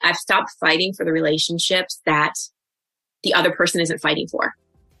I've stopped fighting for the relationships that the other person isn't fighting for.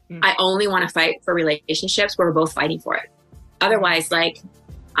 I only want to fight for relationships where we're both fighting for it. Otherwise, like,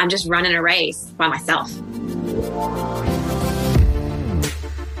 I'm just running a race by myself.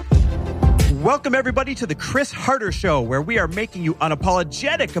 Welcome, everybody, to the Chris Harder Show, where we are making you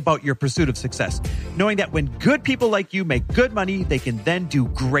unapologetic about your pursuit of success, knowing that when good people like you make good money, they can then do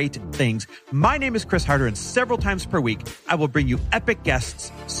great things. My name is Chris Harder, and several times per week, I will bring you epic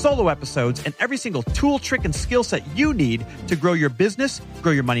guests, solo episodes, and every single tool, trick, and skill set you need to grow your business,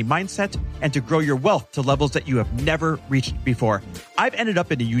 grow your money mindset, and to grow your wealth to levels that you have never reached before. I've ended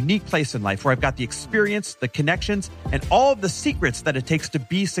up in a unique place in life where I've got the experience, the connections, and all of the secrets that it takes to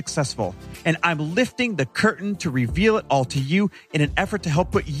be successful. And I'm lifting the curtain to reveal it all to you in an effort to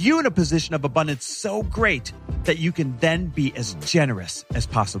help put you in a position of abundance so great that you can then be as generous as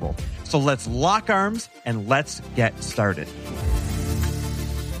possible. So let's lock arms and let's get started.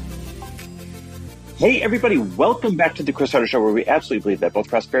 Hey, everybody. Welcome back to the Chris Harder Show, where we absolutely believe that both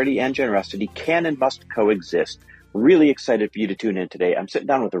prosperity and generosity can and must coexist. Really excited for you to tune in today. I'm sitting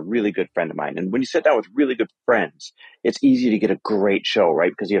down with a really good friend of mine. And when you sit down with really good friends, it's easy to get a great show, right?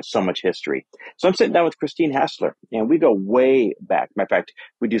 Because you have so much history. So I'm sitting down with Christine Hassler, and we go way back. Matter of fact,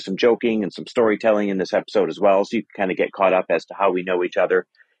 we do some joking and some storytelling in this episode as well, so you can kind of get caught up as to how we know each other.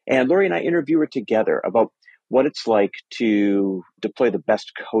 And Lori and I interview her together about what it's like to deploy the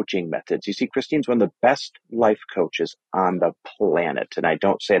best coaching methods. You see, Christine's one of the best life coaches on the planet, and I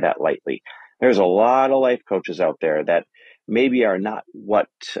don't say that lightly. There's a lot of life coaches out there that maybe are not what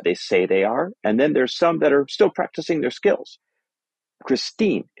they say they are. And then there's some that are still practicing their skills.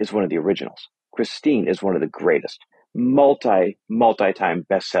 Christine is one of the originals. Christine is one of the greatest. Multi-time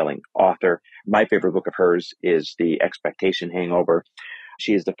best-selling author. My favorite book of hers is The Expectation Hangover.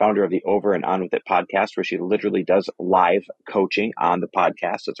 She is the founder of the Over and On With It podcast, where she literally does live coaching on the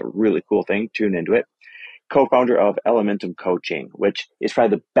podcast. It's a really cool thing. Tune into it. Co-founder of Elementum Coaching, which is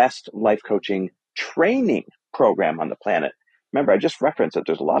probably the best life coaching training program on the planet. Remember, I just referenced that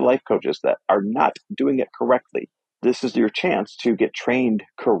there's a lot of life coaches that are not doing it correctly. This is your chance to get trained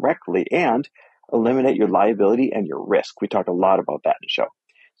correctly and eliminate your liability and your risk. We talked a lot about that in the show.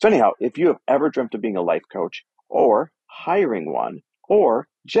 So anyhow, if you have ever dreamt of being a life coach or hiring one or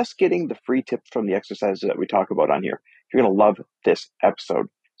just getting the free tips from the exercises that we talk about on here, you're going to love this episode.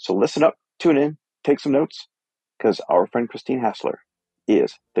 So listen up, tune in, take some notes, because our friend Christine Hassler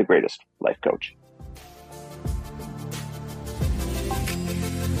is the greatest life coach.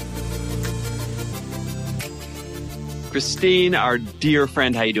 Christine, our dear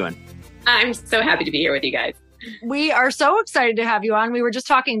friend, how you doing? I'm so happy to be here with you guys. We are so excited to have you on. We were just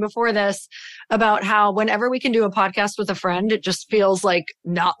talking before this about how whenever we can do a podcast with a friend, it just feels like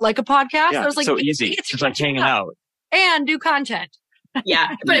not like a podcast. Yeah, I was like, so easy. It's like hanging out. And do content.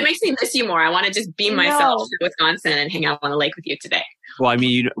 Yeah, but it makes me miss you more. I want to just beam myself to Wisconsin and hang out on the lake with you today. Well, I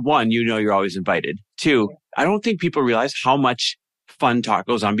mean, one, you're always invited. Two, I don't think people realize how much fun talk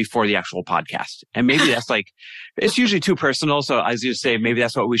goes on before the actual podcast. And maybe that's like, it's usually too personal. So I was going to say, maybe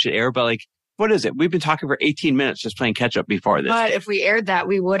that's what we should air. But like, what is it? We've been talking for 18 minutes just playing catch up before this. But if we aired that,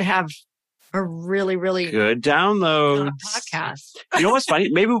 we would have a really, really good download podcast. You know what's funny?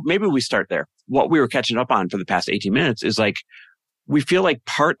 Maybe we start there. What we were catching up on for the past 18 minutes is like, we feel like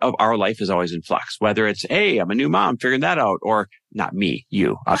part of our life is always in flux, whether it's, hey, I'm a new mom, figuring that out, or not me,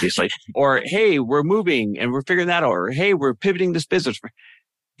 you, obviously, or, hey, we're moving and we're figuring that out, or, hey, we're pivoting this business.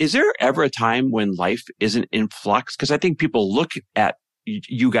 Is there ever a time when life isn't in flux? Because I think people look at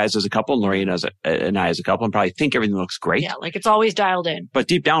you guys as a couple, Lori and I as a couple, and probably think everything looks great. Yeah, like it's always dialed in. But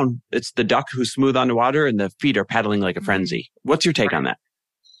deep down, it's the duck who's smooth on the water and the feet are paddling like a frenzy. What's your take on that?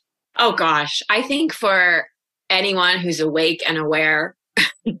 Oh, gosh. I think for anyone who's awake and aware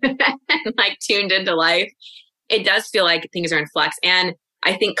and like tuned into life, it does feel like things are in flux. And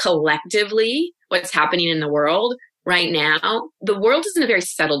I think collectively, what's happening in the world right now, the world is in a very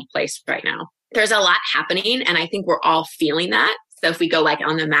settled place right now. There's a lot happening, and I think we're all feeling that. So if we go like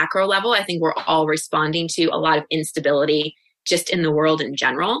on the macro level, I think we're all responding to a lot of instability just in the world in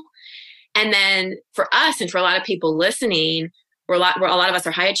general. And then for us and for a lot of people listening, a lot of us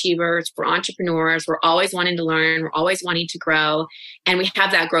are high achievers, we're entrepreneurs, we're always wanting to learn, we're always wanting to grow, and we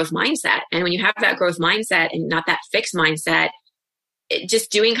have that growth mindset. And when you have that growth mindset and not that fixed mindset,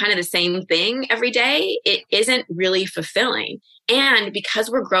 just doing kind of the same thing every day, it isn't really fulfilling. And because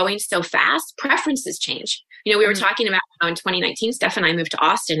we're growing so fast, preferences change. You know, we were talking about how in 2019, Steph and I moved to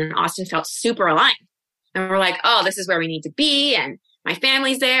Austin, and Austin felt super aligned. And we're like, oh, this is where we need to be. And my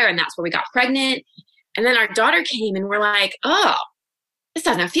family's there. And that's where we got pregnant. And then our daughter came and we're like, oh, this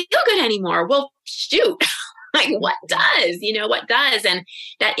doesn't feel good anymore. Well, shoot, Like what does, what does? And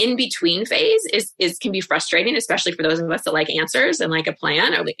that in between phase can be frustrating, especially for those of us that like answers and like a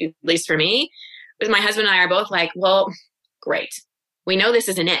plan, or at least for me. Because my husband and I are both like, well, great. We know this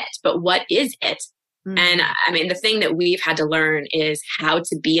isn't it, but what is it? Mm-hmm. And I mean, the thing that we've had to learn is how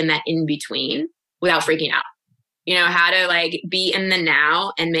to be in that in between without freaking out. How to like be in the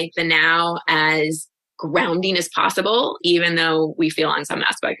now and make the now as grounding as possible, even though we feel on some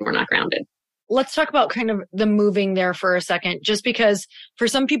aspect we're not grounded. Let's talk about kind of the moving there for a second, just because for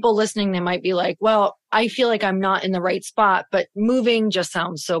some people listening, they might be like, well, I feel like I'm not in the right spot, but moving just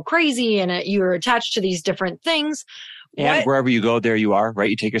sounds so crazy. And you're attached to these different things. And wherever you go, there you are, right?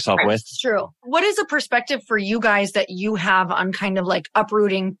 You take yourself with. It's true. What is a perspective for you guys that you have on kind of like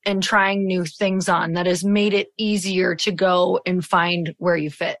uprooting and trying new things on that has made it easier to go and find where you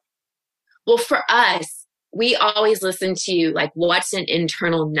fit? Well, for us, we always listen to like, what's an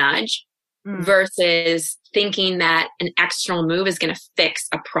internal nudge versus thinking that an external move is going to fix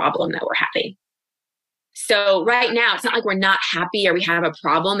a problem that we're having. So right now, it's not like we're not happy or we have a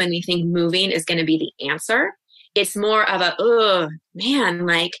problem and we think moving is going to be the answer. It's more of a, oh man,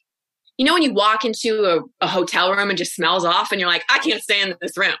 like, when you walk into a hotel room and just smells off and you're like, I can't stay in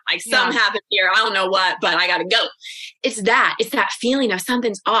this room. Like something happened here. I don't know what, but I got to go. It's that feeling of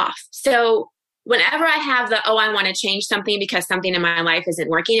something's off. So whenever I have I want to change something because something in my life isn't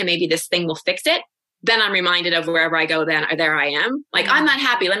working and maybe this thing will fix it, then I'm reminded of wherever I go, then there I am. Like, I'm not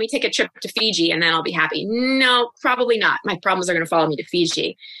happy. Let me take a trip to Fiji and then I'll be happy. No, probably not. My problems are going to follow me to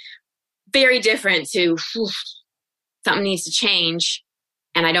Fiji. Very different to something needs to change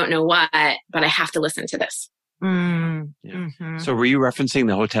and I don't know what, but I have to listen to this. Mm-hmm. So were you referencing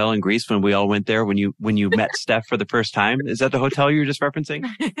the hotel in Greece when we all went there when you met Steph for the first time? Is that the hotel you were just referencing?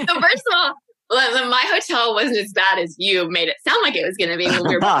 So first of all, my hotel wasn't as bad as you made it sound like it was going to be when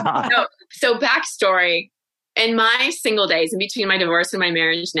we were So backstory, in my single days in between my divorce and my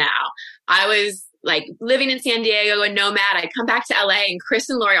marriage now, I was like living in San Diego, a nomad. I'd come back to LA and Chris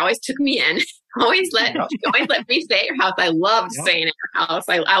and Lori always took me in. always let me stay at your house. I loved staying at your house.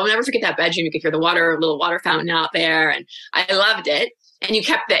 I'll never forget that bedroom. You could hear the little water fountain out there. And I loved it. And you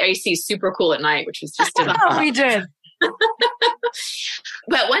kept the AC super cool at night, which was just we did.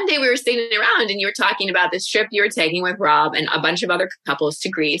 But one day we were sitting around and you were talking about this trip you were taking with Rob and a bunch of other couples to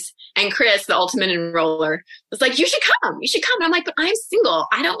Greece. And Chris, the ultimate enroller, was like, you should come. And I'm like, but I'm single.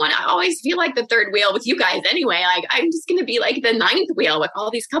 I don't want to always feel like the third wheel with you guys anyway. Like, I'm just going to be like the ninth wheel with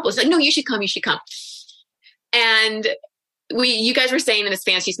all these couples. Like, no, you should come. And you guys were staying in this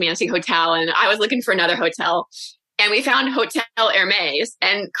fancy hotel and I was looking for another hotel. And we found Hotel Hermes,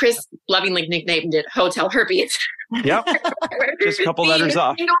 and Chris lovingly nicknamed it Hotel Herpes. Yep. Just a couple letters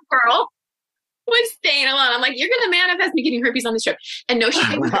off. Single girl was staying alone. I'm like, you're going to manifest me getting herpes on this trip. And no, she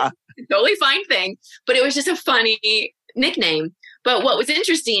didn't. Totally fine thing. But it was just a funny nickname. But what was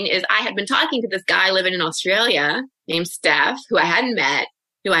interesting is I had been talking to this guy living in Australia named Steph, who I hadn't met,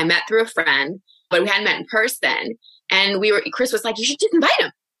 who I met through a friend, but we hadn't met in person. And Chris was like, you should just invite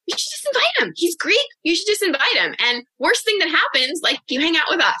him. You should just invite him. He's Greek. You should just invite him. And worst thing that happens, like, you hang out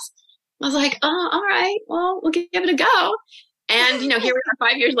with us. I was like, oh, all right. Well, we'll give it a go. And, here we are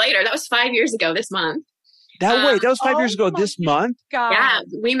 5 years later. That was 5 years ago this month. That was 5 years ago this month? God. Yeah.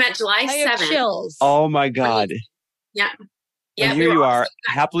 We met July 7th. Chills. Oh, my God. Yeah. And here you are,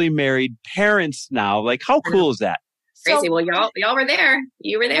 happily married, parents now. Like, how cool is that? Crazy. Well, y'all were there.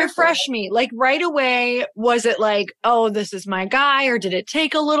 You were there. Refresh me. Like right away, was it like, oh, this is my guy, or did it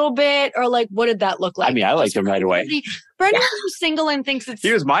take a little bit, or like, what did that look like? I mean, I liked him right away. Brendan who's single and thinks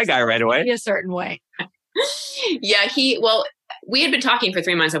he was my guy right away. A certain way. Yeah, we had been talking for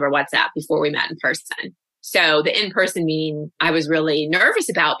 3 months over WhatsApp before we met in person. So the in-person meeting, I was really nervous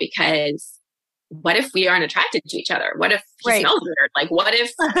about because what if we aren't attracted to each other? What if he smells weird? Like, what if,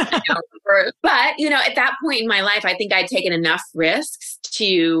 but at that point in my life, I think I'd taken enough risks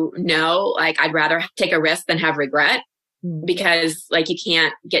to know, like, I'd rather take a risk than have regret because like, you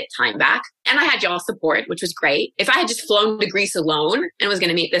can't get time back. And I had y'all's support, which was great. If I had just flown to Greece alone and was going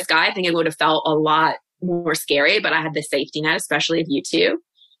to meet this guy, I think it would have felt a lot more scary, but I had the safety net, especially of you two,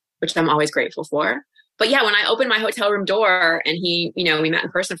 which I'm always grateful for. But yeah, when I opened my hotel room door and we met in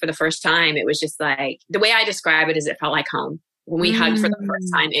person for the first time, it was just like, the way I describe it is it felt like home. When we hugged for the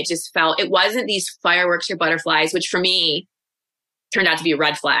first time, it wasn't these fireworks or butterflies, which for me turned out to be a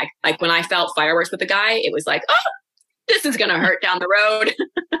red flag. Like when I felt fireworks with a guy, it was like, oh, this is going to hurt down the road.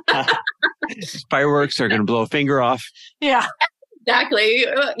 Fireworks are going to blow a finger off. Yeah. Exactly.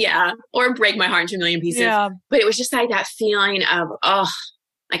 Yeah. Or break my heart into a million pieces. Yeah. But it was just like that feeling of, oh,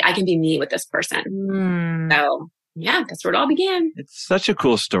 like I can be me with this person. So yeah, that's where it all began. It's such a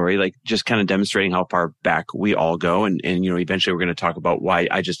cool story, like just kind of demonstrating how far back we all go. And eventually we're going to talk about why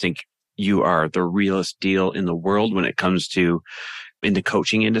I just think you are the realest deal in the world when it comes to in the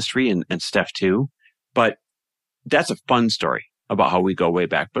coaching industry and Steph too. But that's a fun story about how we go way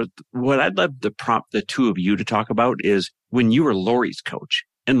back. But what I'd love to prompt the two of you to talk about is when you were Lori's coach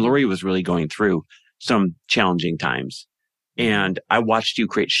and Lori was really going through some challenging times. And I watched you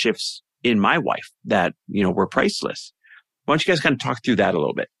create shifts in my wife that, were priceless. Why don't you guys kind of talk through that a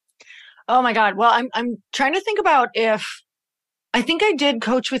little bit? Oh my God. Well, I'm trying to think about if I think I did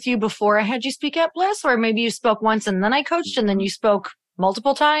coach with you before I had you speak at Bliss, or maybe you spoke once and then I coached and then you spoke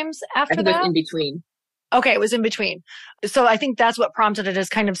multiple times after I think that. it was in between. Okay, it was in between. So I think that's what prompted it, is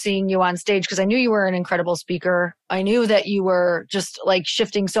kind of seeing you on stage, because I knew you were an incredible speaker. I knew that you were just like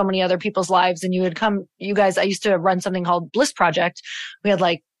shifting so many other people's lives, and you guys, I used to run something called Bliss Project. We had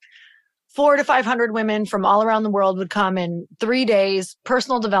like 400 to 500 women from all around the world would come in 3 days,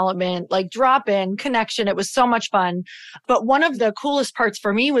 personal development, like drop in connection. It was so much fun. But one of the coolest parts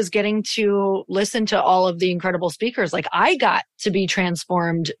for me was getting to listen to all of the incredible speakers. Like I got to be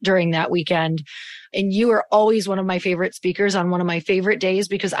transformed during that weekend. And you were always one of my favorite speakers on one of my favorite days,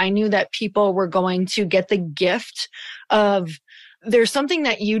 because I knew that people were going to get the gift of, there's something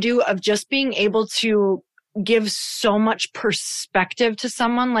that you do of just being able to give so much perspective to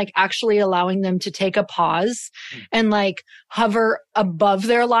someone, like actually allowing them to take a pause and like hover above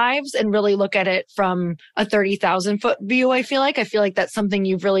their lives and really look at it from a 30,000 foot view. I feel like that's something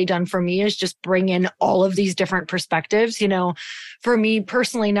you've really done for me, is just bring in all of these different perspectives. For me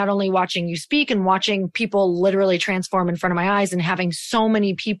personally, not only watching you speak and watching people literally transform in front of my eyes, and having so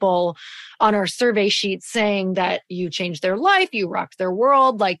many people on our survey sheet saying that you changed their life, you rocked their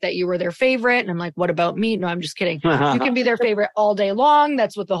world, like that you were their favorite. And I'm like, what about me? No, I'm just kidding. You can be their favorite all day long.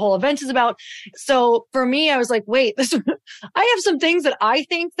 That's what the whole event is about. So for me, I was like, wait, I have some things that I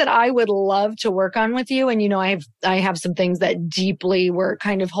think that I would love to work on with you. And, I have some things that deeply were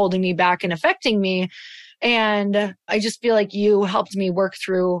kind of holding me back and affecting me. And I just feel like you helped me work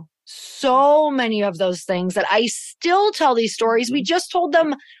through so many of those things that I still tell these stories. We just told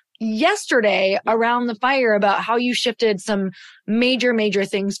them yesterday around the fire about how you shifted some major, major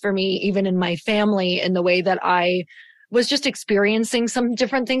things for me, even in my family, in the way that I was just experiencing some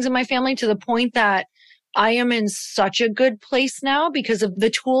different things in my family, to the point that I am in such a good place now because of the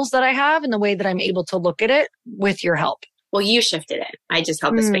tools that I have and the way that I'm able to look at it with your help. Well, you shifted it. I just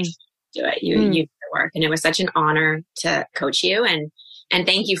helped the space do it. You did the work, and it was such an honor to coach you. And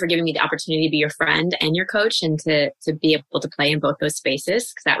thank you for giving me the opportunity to be your friend and your coach, and to be able to play in both those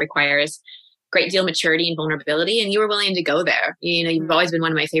spaces, because that requires great deal of maturity and vulnerability. And you were willing to go there. You've always been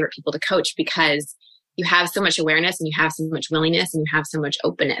one of my favorite people to coach, because you have so much awareness and you have so much willingness and you have so much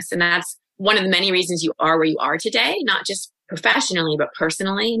openness. And that's one of the many reasons you are where you are today, not just professionally, but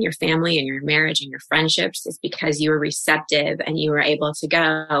personally, in your family and your marriage and your friendships, is because you were receptive and you were able to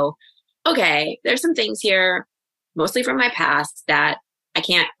go, okay, there's some things here, mostly from my past, that I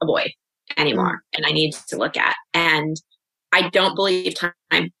can't avoid anymore and I need to look at. And I don't believe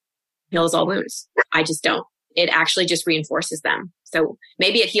time heals all wounds. I just don't. It actually just reinforces them. So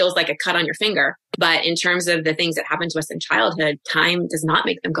maybe it heals like a cut on your finger, but in terms of the things that happened to us in childhood, time does not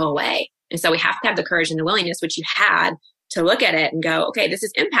make them go away. And so we have to have the courage and the willingness, which you had, to look at it and go, okay, this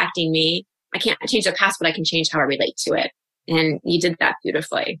is impacting me. I can't change the past, but I can change how I relate to it. And you did that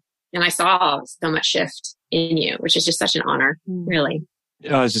beautifully. And I saw so much shift in you, which is just such an honor, really.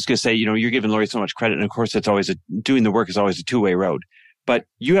 I was just going to say, you're giving Lori so much credit. And of course, it's always doing the work is always a two-way road. But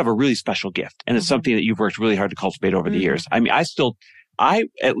you have a really special gift. And it's something that you've worked really hard to cultivate over the years. I mean, I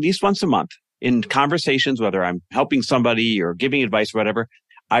at least once a month in conversations, whether I'm helping somebody or giving advice or whatever,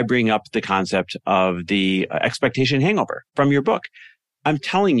 I bring up the concept of the expectation hangover from your book. I'm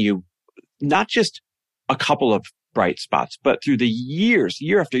telling you, not just a couple of bright spots, but through the years,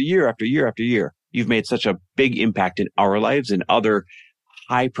 year after year after year after year, you've made such a big impact in our lives and other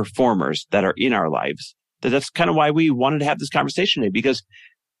high performers that are in our lives. That's kind of why we wanted to have this conversation today, because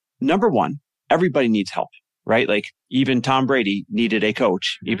number one, everybody needs help, right? Like even Tom Brady needed a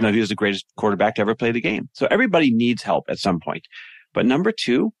coach, even though he was the greatest quarterback to ever play the game. So everybody needs help at some point. But number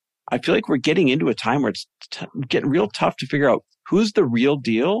two, I feel like we're getting into a time where it's getting real tough to figure out who's the real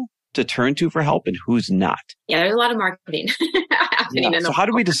deal to turn to for help and who's not. Yeah, there's a lot of marketing happening. So how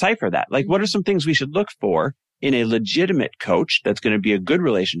do we decipher that? Like, what are some things we should look for in a legitimate coach that's going to be a good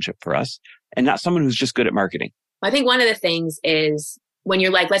relationship for us and not someone who's just good at marketing? I think one of the things is when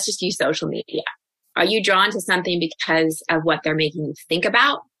you're like, let's just use social media. Are you drawn to something because of what they're making you think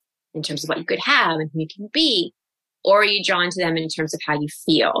about in terms of what you could have and who you can be? Or are you drawn to them in terms of how you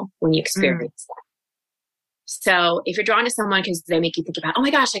feel when you experience that? So if you're drawn to someone because they make you think about, oh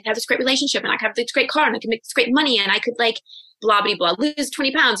my gosh, I could have this great relationship and I could have this great car and I could make this great money and I could like blah, blah, blah, lose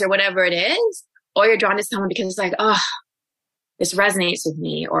 20 pounds or whatever it is. Or you're drawn to someone because it's like, oh, this resonates with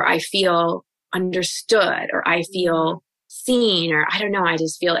me, or I feel understood, or I feel seen, or I don't know, I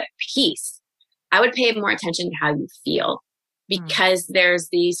just feel at peace. I would pay more attention to how you feel, because there's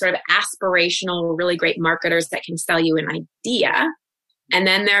these sort of aspirational, really great marketers that can sell you an idea. And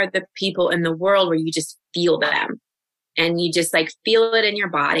then there are the people in the world where you just feel them and you just like feel it in your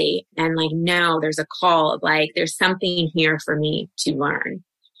body and like, no, there's a call of like, there's something here for me to learn.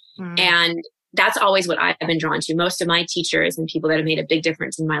 And that's always what I've been drawn to. Most of my teachers and people that have made a big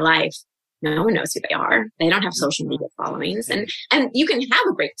difference in my life, no one knows who they are. They don't have social media followings. And you can have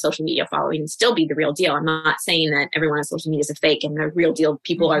a great social media following and still be the real deal. I'm not saying that everyone on social media is a fake and the real deal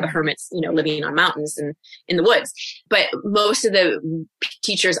people are the hermits, living on mountains and in the woods. But most of the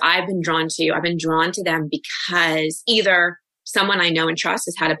teachers I've been drawn to them because either someone I know and trust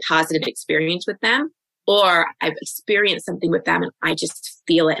has had a positive experience with them, or I've experienced something with them and I just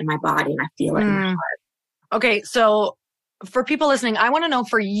feel it in my body and I feel it in my heart. Okay. So for people listening, I want to know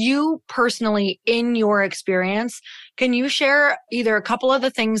for you personally, in your experience, can you share either a couple of the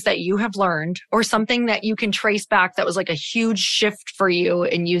things that you have learned or something that you can trace back that was like a huge shift for you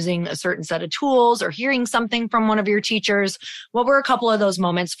in using a certain set of tools or hearing something from one of your teachers? What were a couple of those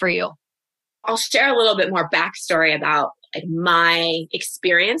moments for you? I'll share a little bit more backstory about like my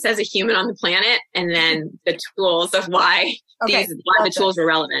experience as a human on the planet, and then the tools of why the tools were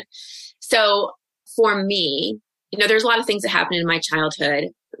relevant. So for me, there's a lot of things that happened in my childhood.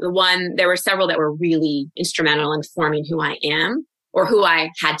 There were several that were really instrumental in forming who I am or who I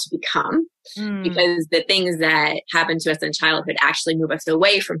had to become, because the things that happen to us in childhood actually move us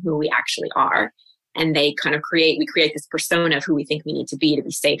away from who we actually are. And they kind of we create this persona of who we think we need to be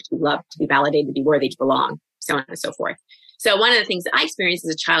safe, to be loved, to be validated, to be worthy, to belong, so on and so forth. So one of the things that I experienced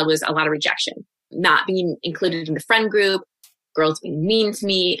as a child was a lot of rejection, not being included in the friend group, girls being mean to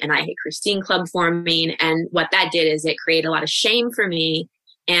me, and I hate Christine Club forming. And what that did is it created a lot of shame for me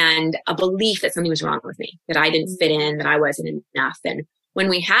and a belief that something was wrong with me, that I didn't fit in, that I wasn't enough. And when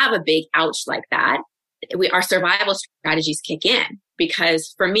we have a big ouch like that, our survival strategies kick in,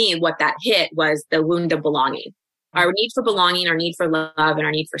 because for me, what that hit was the wound of belonging. Our need for belonging, our need for love, and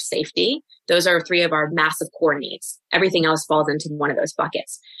our need for safety. Those are three of our massive core needs. Everything else falls into one of those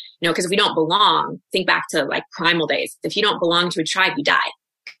buckets. Because if we don't belong, think back to like primal days. If you don't belong to a tribe, you die,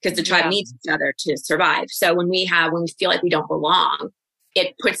 because the tribe needs each other to survive. So when we feel like we don't belong,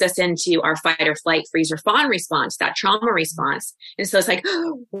 it puts us into our fight or flight, freeze or fawn response, that trauma response. And so it's like,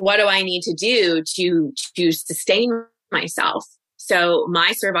 what do I need to do to sustain myself? So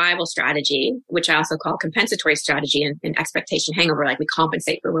my survival strategy, which I also call compensatory strategy and expectation hangover, like we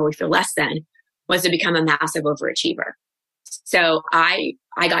compensate for where we feel less than, was to become a massive overachiever. So I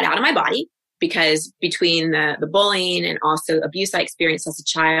got out of my body, because between the bullying and also abuse I experienced as a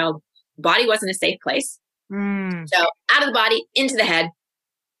child, the body wasn't a safe place. So out of the body, into the head,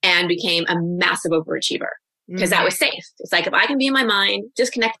 and became a massive overachiever, because that was safe. It's like, if I can be in my mind,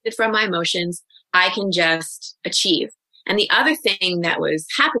 disconnected from my emotions, I can just achieve. And the other thing that was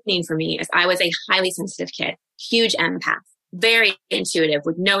happening for me is I was a highly sensitive kid, huge empath, very intuitive,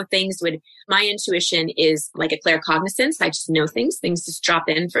 would know things. My intuition is like a claircognizance. I just know things just drop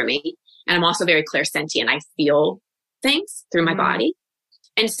in for me. And I'm also very clairsentient. I feel things through my body.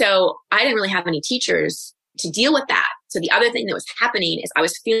 And so I didn't really have any teachers to deal with that. So the other thing that was happening is I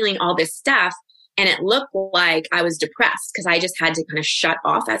was feeling all this stuff, and it looked like I was depressed because I just had to kind of shut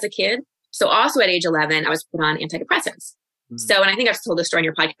off as a kid. So also at age 11, I was put on antidepressants. So, and I think I've told this story on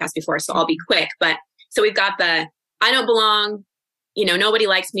your podcast before, so I'll be quick. But so we've got I don't belong, nobody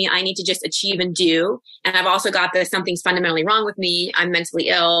likes me, I need to just achieve and do. And I've also got something's fundamentally wrong with me, I'm mentally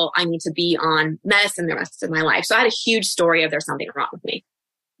ill, I need to be on medicine the rest of my life. So I had a huge story of there's something wrong with me.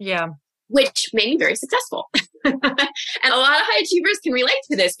 Yeah. Which made me very successful. And a lot of high achievers can relate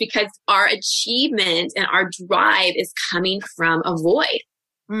to this, because our achievement and our drive is coming from a void.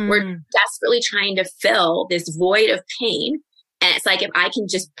 We're desperately trying to fill this void of pain. And it's like, if I can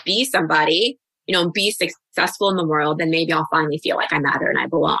just be somebody, be successful in the world, then maybe I'll finally feel like I matter and I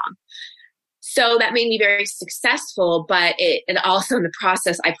belong. So that made me very successful, but it also, in the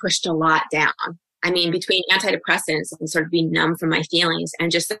process, I pushed a lot down. I mean, between antidepressants and sort of being numb from my feelings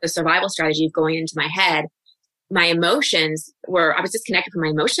and just the survival strategy of going into my head, my emotions I was disconnected from my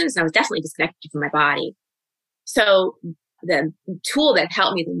emotions, and I was definitely disconnected from my body. So the tool that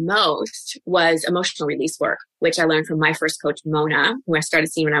helped me the most was emotional release work, which I learned from my first coach, Mona, who I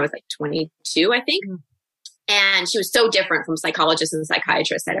started seeing when I was like 22, I think. And she was so different from psychologists and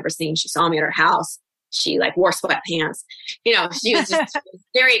psychiatrists I'd ever seen. She saw me at her house She like wore sweatpants. You know, she was just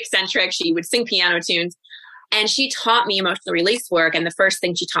very eccentric. She would sing piano tunes. And she taught me emotional release work. And the first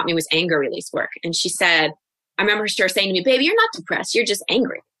thing she taught me was anger release work. And she said, I remember her saying to me, baby, you're not depressed. You're just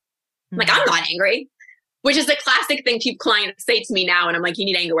angry. I'm like, I'm not angry, which is the classic thing clients say to me now. And I'm like, you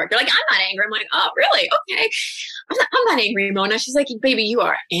need anger work. They're like, I'm not angry. I'm like, oh, really? Okay. I'm not angry, Mona. She's like, baby, you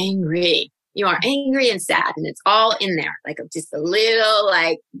are angry. You are angry and sad. And it's all in there. Like just a little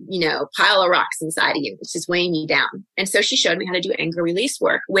like, pile of rocks inside of you. It's just weighing you down. And so she showed me how to do anger release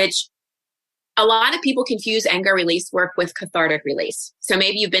work, which a lot of people confuse anger release work with cathartic release. So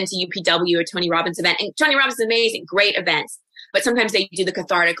maybe you've been to UPW or Tony Robbins event, and Tony Robbins is amazing, great events. But sometimes they do the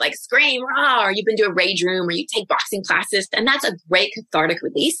cathartic, like scream, rah, or you've been to a rage room or you take boxing classes. And that's a great cathartic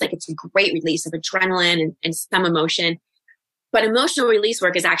release. Like it's a great release of adrenaline and some emotion. But emotional release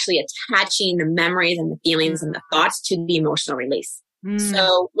work is actually attaching the memories and the feelings and the thoughts to the emotional release.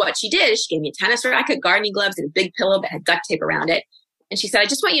 So what she did is she gave me a tennis racket, gardening gloves, and a big pillow that had duct tape around it. And she said, I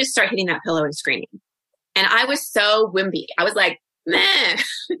just want you to start hitting that pillow and screaming. And I was so wimpy. I was like, meh,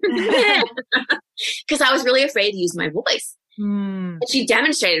 because I was really afraid to use my voice. And she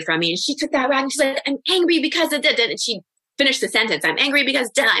demonstrated from me, and she took that racket and she's like, I'm angry because of that. And she finished the sentence. I'm angry because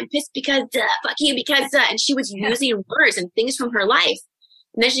duh. I'm pissed because duh. Fuck you because duh. And she was using words and things from her life.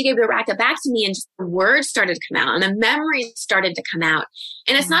 And then she gave the racket back to me, and just the words started to come out and the memories started to come out.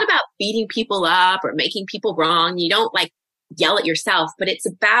 And it's not about beating people up or making people wrong. You don't like yell at yourself, but it's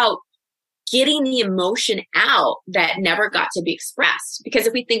about getting the emotion out that never got to be expressed. Because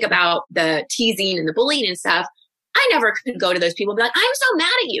if we think about the teasing and the bullying and stuff, I never could go to those people and be like, I'm so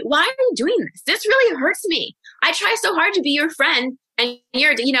mad at you. Why are you doing this? This really hurts me. I try so hard to be your friend and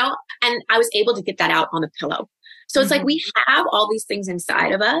and I was able to get that out on the pillow. So it's like we have all these things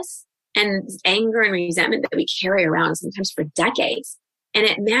inside of us and anger and resentment that we carry around sometimes for decades. And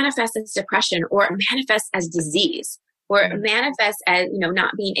it manifests as depression, or it manifests as disease, or it manifests as,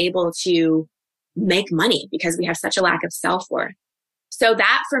 not being able to make money because we have such a lack of self-worth. So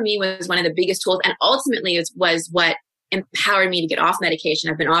that for me was one of the biggest tools, and ultimately was what empowered me to get off medication.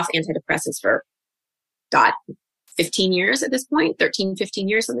 I've been off antidepressants for 15 years at this point, 13, 15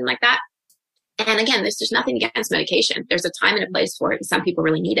 years, something like that. And again, there's nothing against medication. There's a time and a place for it, and some people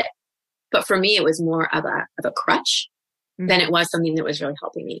really need it. But for me, it was more of a crutch than it was something that was really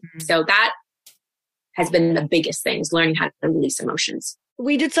helping me. So that has been the biggest thing, is learning how to release emotions.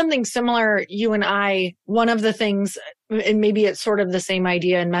 We did something similar, you and I. One of the things, and maybe it's sort of the same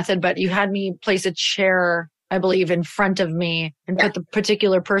idea and method, but you had me place a chair, I believe, in front of me and put the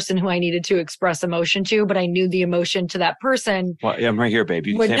particular person who I needed to express emotion to, but I knew the emotion to that person. Well, yeah, I'm right here,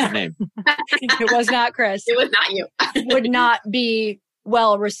 baby. You can say my name. It was not Chris. It was not you. Would not be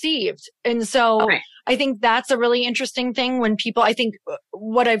well received. And so I think that's a really interesting thing when people, I think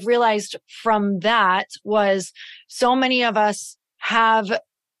what I've realized from that was so many of us have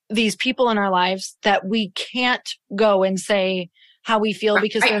these people in our lives that we can't go and say how we feel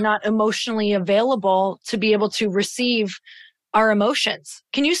because they're not emotionally available to be able to receive our emotions.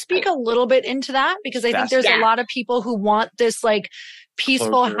 Can you speak a little bit into that? Because I think there's a lot of people who want this like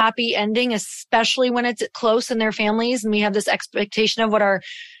peaceful, happy ending, especially when it's close in their families. And we have this expectation of what our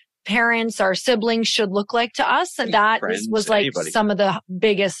parents, our siblings should look like to us. And that was like some of the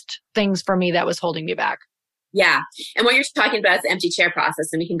biggest things for me that was holding me back. Yeah. And what you're talking about is the empty chair process.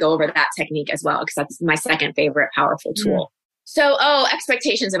 And we can go over that technique as well, because that's my second favorite powerful tool. So,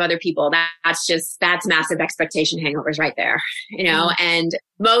 expectations of other people. That's massive expectation hangovers right there, and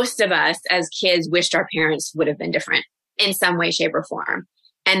most of us as kids wished our parents would have been different in some way, shape, or form.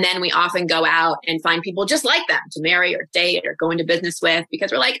 And then we often go out and find people just like them to marry or date or go into business with,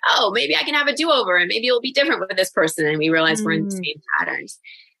 because we're like, oh, maybe I can have a do-over and maybe it'll be different with this person. And we realize we're in the same patterns.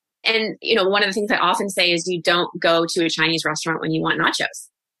 And, one of the things I often say is you don't go to a Chinese restaurant when you want nachos.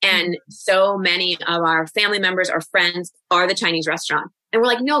 And so many of our family members, our friends are the Chinese restaurant. And we're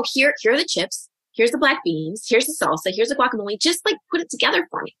like, no, here are the chips. Here's the black beans. Here's the salsa. Here's the guacamole. Just like put it together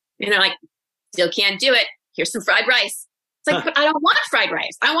for me. And they're like, still can't do it. Here's some fried rice. It's like, but I don't want fried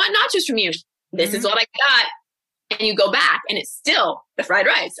rice. I want nachos from you. This is what I got. And you go back and it's still the fried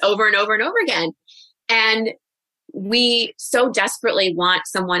rice over and over and over again. And we so desperately want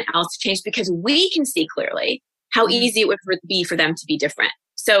someone else to change because we can see clearly how easy it would be for them to be different.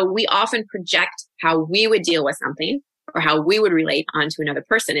 So we often project how we would deal with something or how we would relate onto another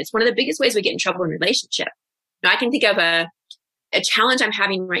person. It's one of the biggest ways we get in trouble in relationship. Now, I can think of a challenge I'm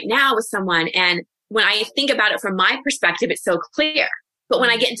having right now with someone. And when I think about it from my perspective, it's so clear. But when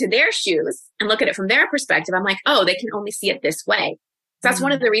I get into their shoes and look at it from their perspective, I'm like, oh, they can only see it this way. So that's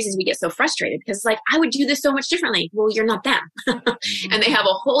one of the reasons we get so frustrated, because it's like, I would do this so much differently. Well, you're not them. And they have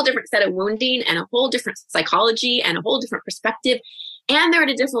a whole different set of wounding and a whole different psychology and a whole different perspective. And they're at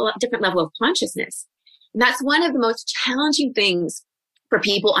a different level of consciousness. And that's one of the most challenging things for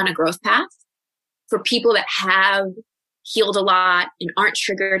people on a growth path, for people that have healed a lot and aren't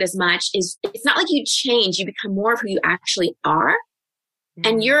triggered as much, is it's not like you change, you become more of who you actually are.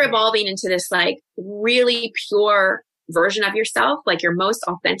 And you're evolving into this like really pure version of yourself, like your most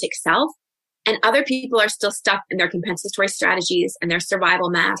authentic self. And other people are still stuck in their compensatory strategies and their survival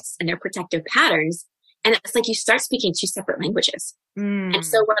masks and their protective patterns. And it's like you start speaking two separate languages. And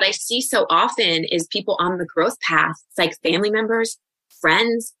so what I see so often is people on the growth path, it's like family members,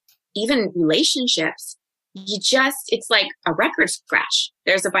 friends, even relationships. It's like a record scratch.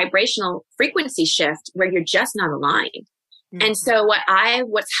 There's a vibrational frequency shift where you're just not aligned. And so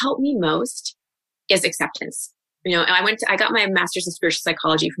what's helped me most is acceptance. I got my master's in spiritual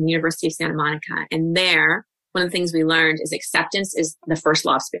psychology from the University of Santa Monica. And there, one of the things we learned is acceptance is the first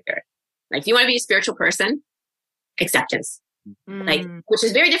law of spirit. Like, if you want to be a spiritual person, acceptance. Like, which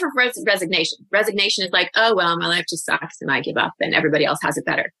is very different from resignation. Resignation is like, oh, well, my life just sucks and I give up and everybody else has it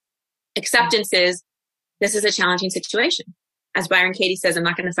better. Acceptance is, this is a challenging situation. As Byron Katie says, I'm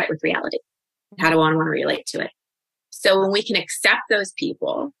not going to fight with reality. How do I want to relate to it? So when we can accept those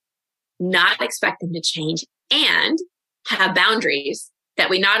people, not expect them to change, and have boundaries that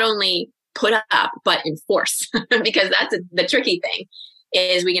we not only put up, but enforce, because that's the tricky thing,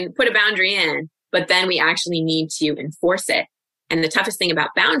 is we can put a boundary in, but then we actually need to enforce it. And the toughest thing about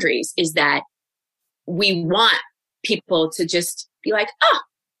boundaries is that we want people to just be like, oh,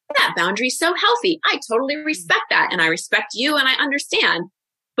 that boundary is so healthy. I totally respect that. And I respect you and I understand.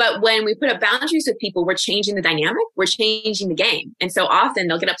 But when we put up boundaries with people, we're changing the dynamic. We're changing the game. And so often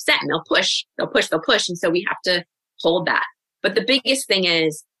they'll get upset and they'll push. And so we have to hold that. But the biggest thing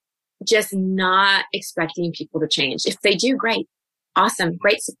is just not expecting people to change. If they do, great. Awesome.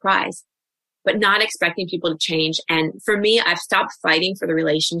 Great surprise. But not expecting people to change. And for me, I've stopped fighting for the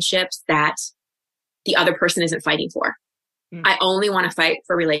relationships that the other person isn't fighting for. I only want to fight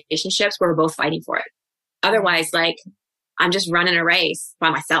for relationships where we're both fighting for it. Otherwise, like, I'm just running a race by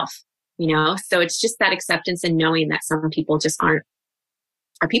myself, So it's just that acceptance and knowing that some people just aren't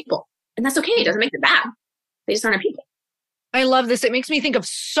our people. And that's okay. It doesn't make them bad. They just aren't our people. I love this. It makes me think of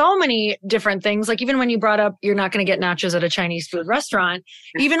so many different things. Like, even when you brought up, you're not going to get nachos at a Chinese food restaurant.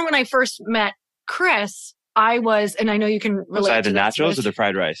 Even when I first met Chris, and I know you can relate to the nachos or the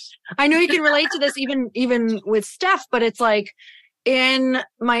fried rice. I know you can relate to this even with Steph, but it's like, in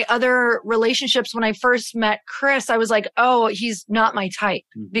my other relationships, when I first met Chris, I was like, oh, he's not my type,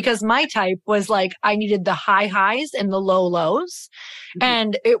 because my type was like, I needed the high highs and the low lows.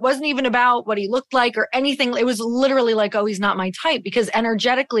 And it wasn't even about what he looked like or anything. It was literally like, oh, he's not my type, because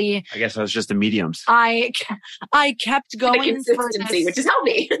energetically, I guess I was just the mediums. I kept going for this, which is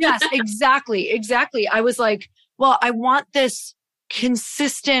healthy. Yes, exactly. I was like, well, I want this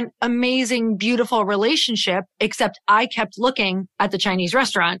consistent, amazing, beautiful relationship, except I kept looking at the Chinese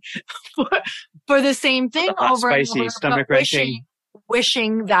restaurant for the same thing over spicy, and over, stomach wrenching,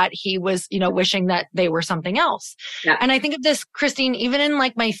 wishing that he was, wishing that they were something else. Yeah. And I think of this, Christine, even in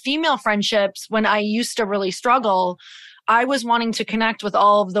like my female friendships, when I used to really struggle, I was wanting to connect with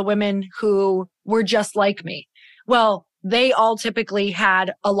all of the women who were just like me. Well, they all typically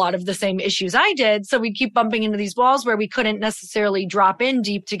had a lot of the same issues I did. So we'd keep bumping into these walls where we couldn't necessarily drop in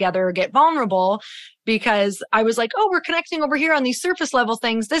deep together or get vulnerable, because I was like, oh, we're connecting over here on these surface level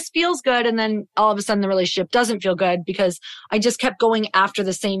things. This feels good. And then all of a sudden the relationship doesn't feel good, because I just kept going after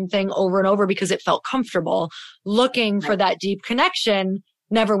the same thing over and over because it felt comfortable, looking for that deep connection,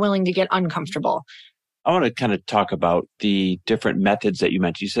 never willing to get uncomfortable. I want to kind of talk about the different methods that you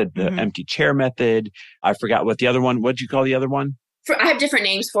mentioned. You said the empty chair method. I forgot what the other one, what did you call the other one? I have different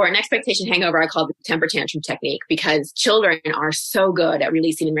names for it. An expectation hangover, I call it the temper tantrum technique, because children are so good at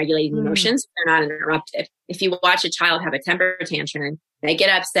releasing and regulating emotions. They're not interrupted. If you watch a child have a temper tantrum, they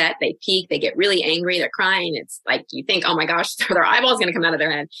get upset, they peak, they get really angry, they're crying. It's like, you think, oh my gosh, their eyeball's going to come out of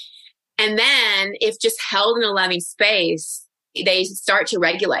their head. And then if just held in a loving space, they start to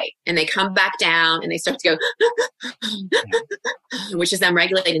regulate and they come back down and they start to go, which is them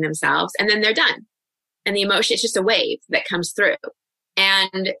regulating themselves. And then they're done. And the emotion, it's just a wave that comes through.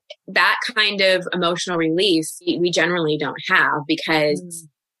 And that kind of emotional release, we generally don't have, because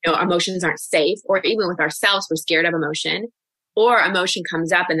emotions aren't safe, or even with ourselves, we're scared of emotion, or emotion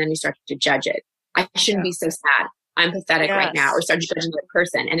comes up and then we start to judge it. I shouldn't be so sad. I'm pathetic right now, or start judging the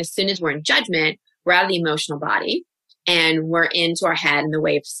person. And as soon as we're in judgment, we're out of the emotional body and we're into our head and the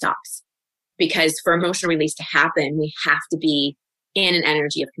wave stops. Because for emotional release to happen, we have to be in an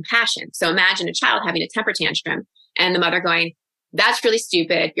energy of compassion. So imagine a child having a temper tantrum and the mother going, that's really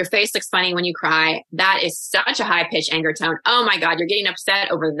stupid. Your face looks funny when you cry. That is such a high pitched anger tone. Oh my God, you're getting upset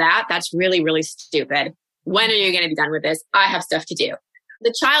over that. That's really, really stupid. When are you going to be done with this? I have stuff to do.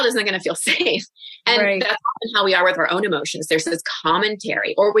 The child isn't going to feel safe. And that's often how we are with our own emotions. There's this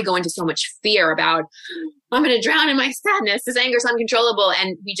commentary, or we go into so much fear about, I'm going to drown in my sadness. This anger is uncontrollable.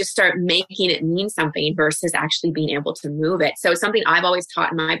 And we just start making it mean something versus actually being able to move it. So it's something I've always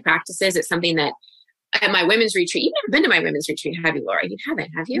taught in my practices. It's something that at my women's retreat, you've never been to my women's retreat, have you, Laura? You haven't,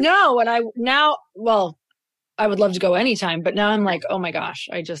 have you? No. And I would love to go anytime, but now I'm like, oh my gosh,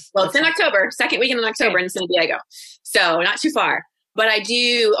 Well, it's in October, second weekend in October in San Diego. So not too far. But I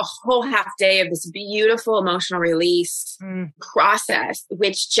do a whole half day of this beautiful emotional release process,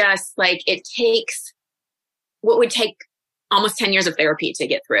 which just like it takes what would take almost 10 years of therapy to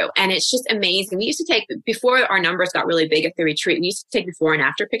get through. And it's just amazing. We used to take, before our numbers got really big at the retreat, we used to take before and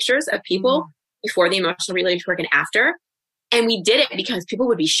after pictures of people before the emotional release work and after. And we did it because people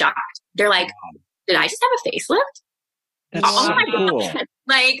would be shocked. They're like, did I just have a facelift? That's so cool. God.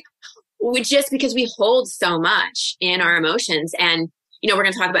 Like, just because we hold so much in our emotions. And, we're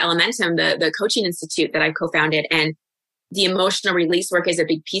going to talk about Elementum, the coaching institute that I co-founded, and the emotional release work is a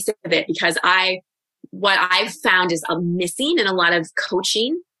big piece of it because what I've found is missing in a lot of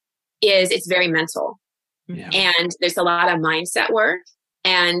coaching is it's very mental and there's a lot of mindset work.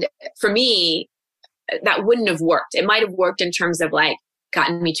 And for me, that wouldn't have worked. It might have worked in terms of like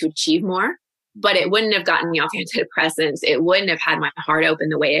gotten me to achieve more, but it wouldn't have gotten me off antidepressants. It wouldn't have had my heart open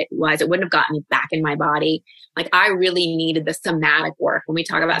the way it was. It wouldn't have gotten me back in my body. Like I really needed the somatic work. When we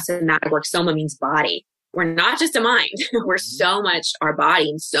talk about somatic work, soma means body. We're not just a mind. We're so much our body,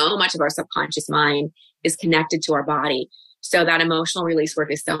 and so much of our subconscious mind is connected to our body. So that emotional release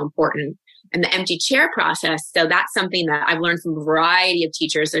work is so important. And the empty chair process. So that's something that I've learned from a variety of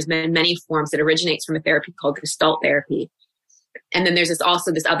teachers. There's been many forms that originates from a therapy called Gestalt therapy. And then there's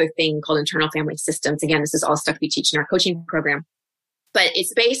also this other thing called internal family systems. Again, this is all stuff we teach in our coaching program. But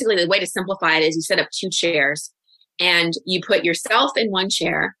it's basically, the way to simplify it is you set up 2 chairs and you put yourself in one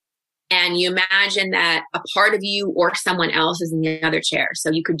chair and you imagine that a part of you or someone else is in the other chair.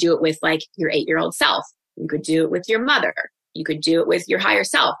 So you could do it with like your 8-year-old self. You could do it with your mother. You could do it with your higher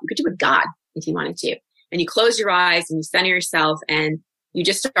self. You could do it with God if you wanted to. And you close your eyes and you center yourself and you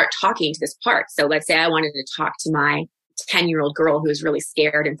just start talking to this part. So let's say I wanted to talk to my 10-year-old girl who was really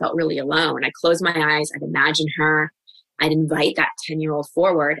scared and felt really alone. I close my eyes. I'd imagine her. I'd invite that 10-year-old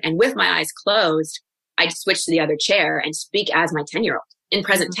forward. And with my eyes closed, I'd switch to the other chair and speak as my 10-year-old in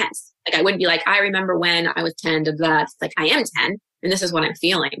present tense. Like I wouldn't be like, I remember when I was 10 of that. It's like I am 10 and this is what I'm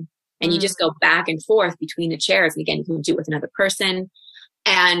feeling. And you just go back and forth between the chairs. And again, you can do it with another person.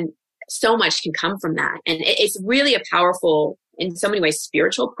 And so much can come from that. And it's really a powerful, in so many ways,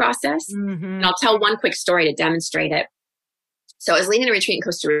 spiritual process. And I'll tell one quick story to demonstrate it. So I was leading a retreat in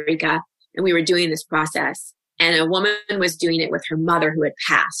Costa Rica and we were doing this process. And a woman was doing it with her mother who had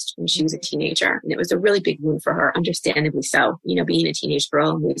passed when she was a teenager. And it was a really big wound for her, understandably so. Being a teenage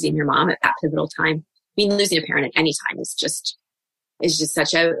girl and losing your mom at that pivotal time. Losing a parent at any time is just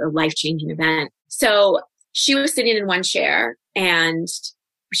such a life-changing event. So she was sitting in one chair and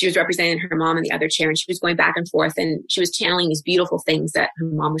she was representing her mom in the other chair, and she was going back and forth and she was channeling these beautiful things that her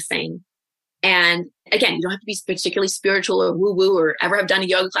mom was saying. And again, you don't have to be particularly spiritual or woo-woo or ever have done a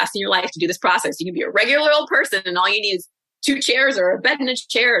yoga class in your life to do this process. You can be a regular old person and all you need is 2 chairs or a bed and a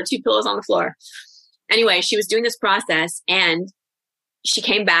chair or 2 pillows on the floor. Anyway, she was doing this process and she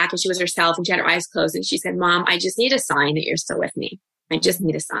came back and she was herself and she had her eyes closed and she said, Mom, I just need a sign that you're still with me. I just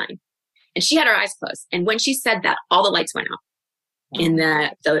need a sign. And she had her eyes closed. And when she said that, all the lights went out in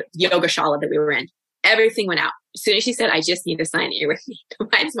the yoga shala that we were in. Everything went out. As soon as she said, I just need a sign that you're with me, the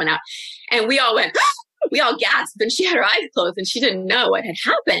lights went out. And we all went, we all gasped. And she had her eyes closed and she didn't know what had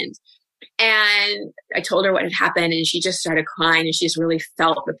happened. And I told her what had happened and she just started crying and she just really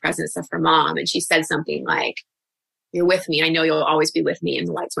felt the presence of her mom. And she said something like, you're with me. I know you'll always be with me. And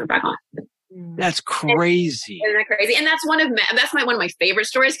the lights went back on. That's crazy. Isn't that crazy? And that's one of my favorite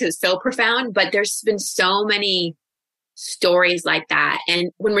stories because it's so profound, but there's been so many stories like that.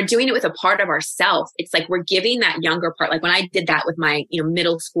 And when we're doing it with a part of ourselves, it's like we're giving that younger part. Like when I did that with my,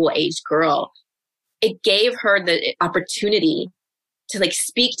 middle school aged girl, it gave her the opportunity to like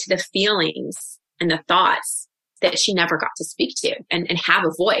speak to the feelings and the thoughts that she never got to speak to and have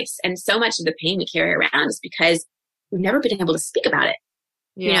a voice. And so much of the pain we carry around is because we've never been able to speak about it,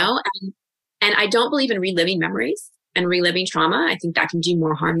 And I don't believe in reliving memories and reliving trauma. I think that can do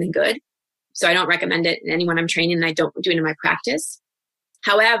more harm than good. So I don't recommend it in anyone I'm training and I don't do it in my practice.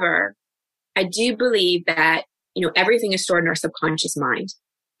 However, I do believe that everything is stored in our subconscious mind.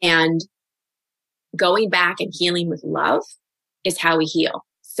 And going back and healing with love is how we heal.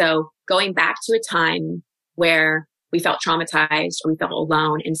 So going back to a time where we felt traumatized or we felt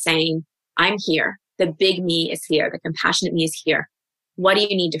alone and saying, I'm here. The big me is here. The compassionate me is here. What do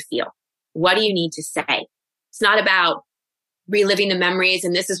you need to feel? What do you need to say? It's not about reliving the memories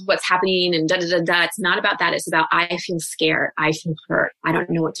and this is what's happening and da da da da. It's not about that. It's about, I feel scared. I feel hurt. I don't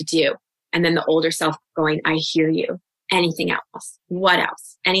know what to do. And then the older self going, I hear you. Anything else? What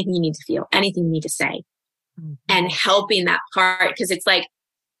else? Anything you need to feel, anything you need to say. Mm-hmm. And helping that part, because it's like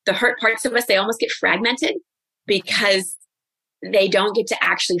the hurt parts of us, they almost get fragmented because they don't get to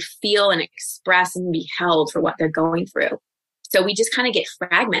actually feel and express and be held for what they're going through. So we just kind of get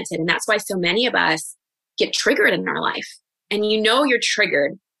fragmented. And that's why so many of us get triggered in our life. And you're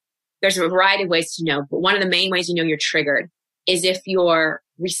triggered. There's a variety of ways to know, but one of the main ways you're triggered is if your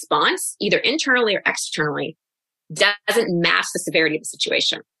response, either internally or externally, doesn't match the severity of the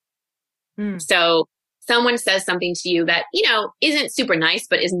situation. So someone says something to you that, isn't super nice,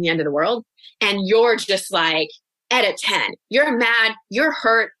 but isn't the end of the world. And you're just like at a 10, you're mad, you're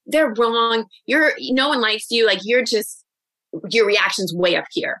hurt, they're wrong. No one likes you. Like your reaction's way up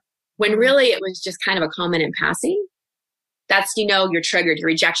here when really it was just kind of a comment in passing. That's, you're triggered. Your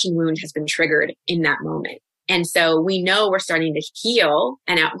rejection wound has been triggered in that moment. And so we know we're starting to heal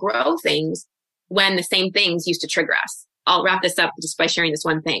and outgrow things when the same things used to trigger us. I'll wrap this up just by sharing this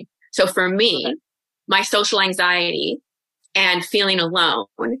one thing. So for me, my social anxiety and feeling alone,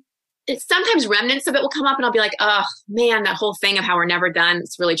 it's sometimes remnants of it will come up and I'll be like, oh man, that whole thing of how we're never done.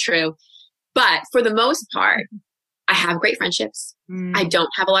 It's really true. But for the most part, I have great friendships. I don't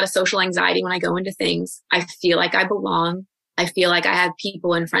have a lot of social anxiety when I go into things. I feel like I belong. I feel like I have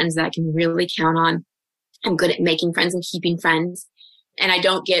people and friends that I can really count on. I'm good at making friends and keeping friends. And I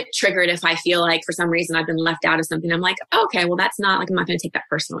don't get triggered if I feel like for some reason I've been left out of something. I'm like, okay, well, that's not like, I'm not going to take that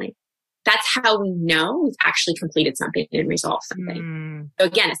personally. That's how we know we've actually completed something and resolved something. So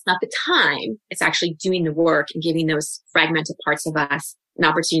again, it's not the time. It's actually doing the work and giving those fragmented parts of us an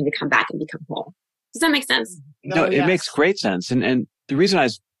opportunity to come back and become whole. Does that make sense? No, it makes great sense. And the reason I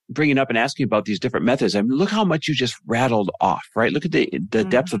was bringing up and asking about these different methods, I mean, look how much you just rattled off, right? Look at the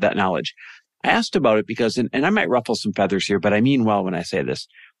depth of that knowledge. I asked about it because, and I might ruffle some feathers here, but I mean well when I say this.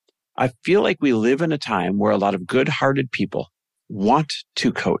 I feel like we live in a time where a lot of good-hearted people want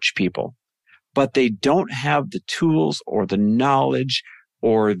to coach people, but they don't have the tools or the knowledge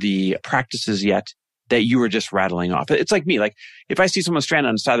or the practices yet that you were just rattling off. It's like me. Like if I see someone stranded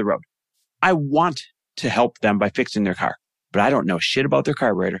on the side of the road, I want to help them by fixing their car, but I don't know shit about their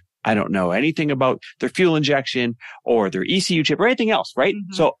carburetor. I don't know anything about their fuel injection or their ECU chip or anything else, right?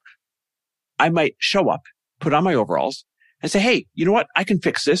 Mm-hmm. So I might show up, put on my overalls and say, hey, you know what? I can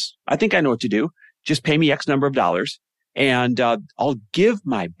fix this. I think I know what to do. Just pay me X number of dollars and I'll give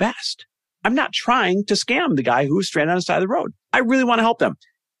my best. I'm not trying to scam the guy who's stranded on the side of the road. I really want to help them.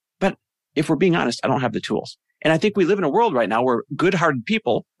 But if we're being honest, I don't have the tools. And I think we live in a world right now where good-hearted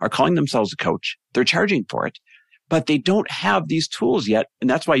people are calling themselves a coach. They're charging for it, but they don't have these tools yet. And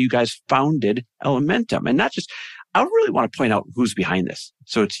that's why you guys founded Elementum. And not just, I really want to point out who's behind this.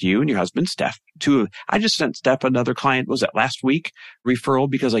 So it's you and your husband, Steph. I just sent Steph another client, was it last week, referral,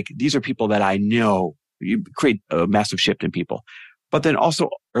 because like these are people that I know. You create a massive shift in people. But then also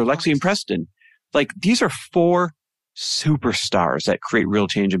Lexi and Preston, like these are 4 superstars that create real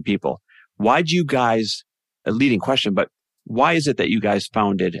change in people. Why'd you guys, a leading question, but why is it that you guys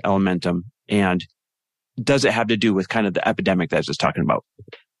founded Elementum? And does it have to do with kind of the epidemic that I was just talking about?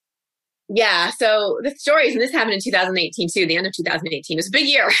 Yeah. So the stories, and this happened in 2018 too, the end of 2018. It was a big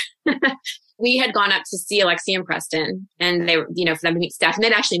year. We had gone up to see Alexi and Preston and they were, for them to meet Steph. And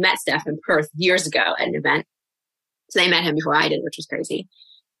they'd actually met Steph in Perth years ago at an event. So they met him before I did, which was crazy.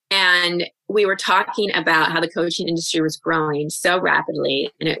 And we were talking about how the coaching industry was growing so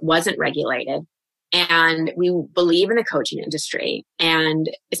rapidly and it wasn't regulated. And we believe in the coaching industry. And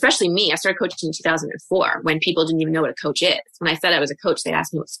especially me, I started coaching in 2004 when people didn't even know what a coach is. When I said I was a coach, they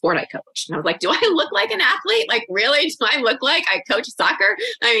asked me what sport I coached. And I was like, do I look like an athlete? Like, really? Do I look like I coach soccer?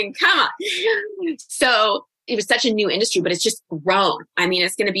 I mean, come on. So it was such a new industry, but it's just grown. I mean,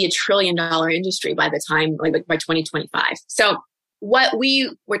 it's going to be $1 trillion industry by the time, like by 2025. So what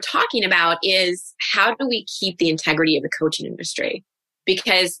we were talking about is how do we keep the integrity of the coaching industry?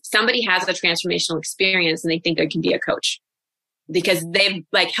 Because somebody has a transformational experience and they think they can be a coach because they've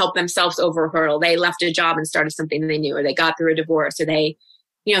like helped themselves over a hurdle. They left a job and started something they knew, or they got through a divorce, or they,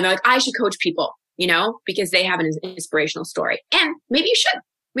 they're like, I should coach people, because they have an inspirational story. And maybe you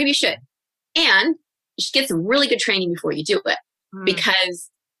should. And you should get some really good training before you do it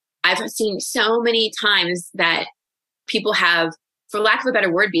because I've seen so many times that people have, for lack of a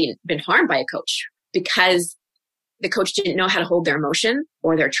better word, been harmed by a coach because the coach didn't know how to hold their emotion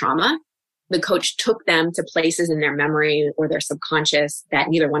or their trauma. The coach took them to places in their memory or their subconscious that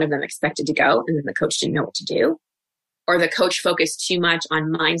neither one of them expected to go. And then the coach didn't know what to do. Or the coach focused too much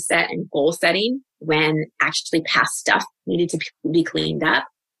on mindset and goal setting when actually past stuff needed to be cleaned up.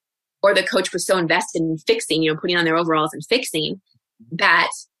 Or the coach was so invested in fixing, putting on their overalls and fixing that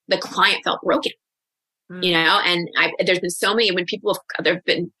the client felt broken. And there's been so many, there have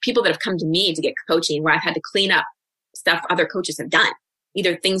been people that have come to me to get coaching where I've had to clean up stuff other coaches have done,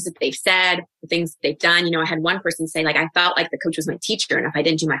 either things that they've said, or things that they've done. I had one person say, like, I felt like the coach was my teacher, and if I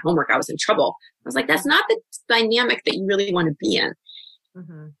didn't do my homework, I was in trouble. I was like, that's not the dynamic that you really want to be in.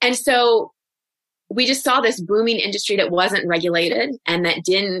 Mm-hmm. And so we just saw this booming industry that wasn't regulated and that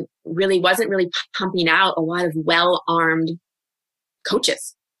wasn't really pumping out a lot of well-armed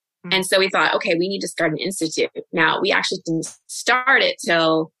coaches. Mm-hmm. And so we thought, okay, we need to start an institute. Now, we actually didn't start it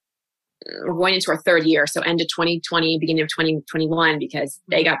till we're going into our third year. So end of 2020, beginning of 2021, because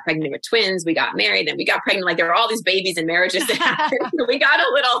they got pregnant with twins. We got married and we got pregnant. Like, there were all these babies and marriages that happened. We got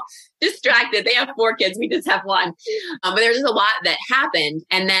a little distracted. They have 4 kids. We just have 1. But there's just a lot that happened.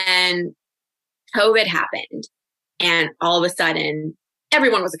 And then COVID happened. And all of a sudden,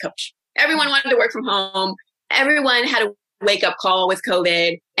 everyone was a coach. Everyone wanted to work from home. Everyone had a wake up call with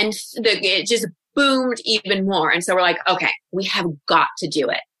COVID. And it just boomed even more. And so we're like, okay, we have got to do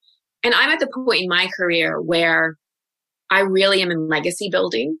it. And I'm at the point in my career where I really am in legacy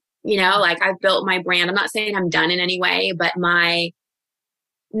building. Like, I've built my brand. I'm not saying I'm done in any way, but my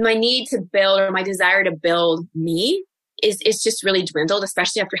need to build, or my desire to build me is just really dwindled,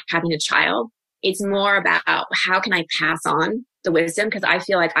 especially after having a child. It's more about how can I pass on the wisdom, because I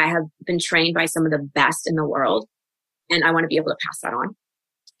feel like I have been trained by some of the best in the world, and I want to be able to pass that on.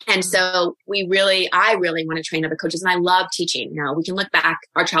 And so I really want to train other coaches, and I love teaching. We can look back.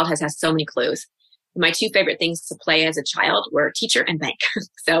 Our child has so many clues. My 2 favorite things to play as a child were teacher and bank.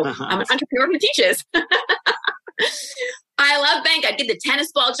 So I'm an entrepreneur who teaches. I love bank. I'd get the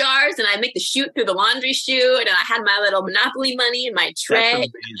tennis ball jars and I'd make the chute through the laundry chute. And I had my little Monopoly money in my tray.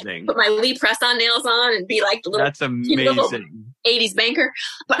 That's amazing. Put my Lee press-on nails on and be like the little, that's amazing. Little 80s banker.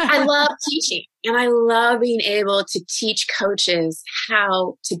 But I love teaching, and I love being able to teach coaches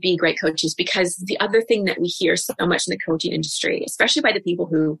how to be great coaches, because the other thing that we hear so much in the coaching industry, especially by the people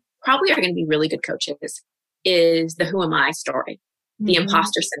who probably are going to be really good coaches, is the who am I story, the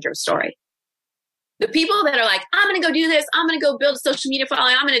imposter syndrome story. The people that are like, I'm going to go do this. I'm going to go build a social media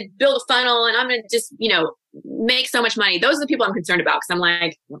following. I'm going to build a funnel, and I'm going to just, make so much money. Those are the people I'm concerned about, because I'm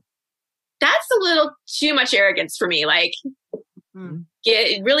like, that's a little too much arrogance for me. Like,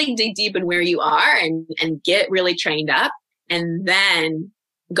 get really dig deep in where you are and get really trained up, and then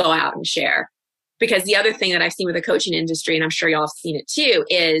go out and share. Because the other thing that I've seen with the coaching industry, and I'm sure y'all have seen it too,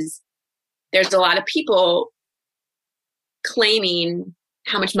 is there's a lot of people claiming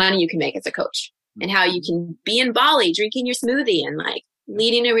how much money you can make as a coach, and how you can be in Bali drinking your smoothie and like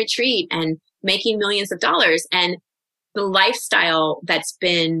leading a retreat and making millions of dollars. And the lifestyle that's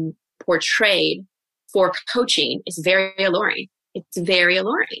been portrayed for coaching is very alluring. It's very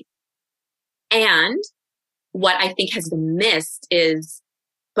alluring. And what I think has been missed is,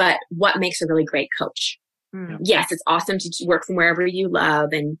 but what makes a really great coach? Yes, it's awesome to work from wherever you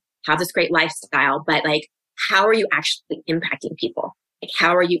love and have this great lifestyle, but like, how are you actually impacting people? Like,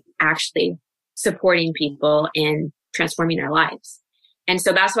 how are you actually supporting people in transforming their lives? And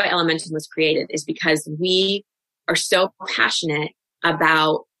so that's why Elementum was created, is because we are so passionate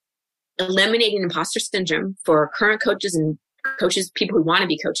about eliminating imposter syndrome for current coaches and coaches, people who want to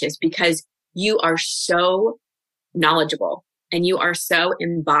be coaches, because you are so knowledgeable and you are so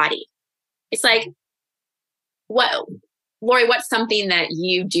embodied. It's like, Lori, what's something that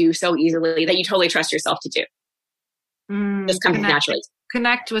you do so easily that you totally trust yourself to do? Just comes naturally.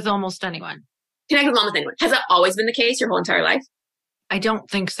 Connect with almost anyone. Connect with almost anyone. Has that always been the case your whole entire life? I don't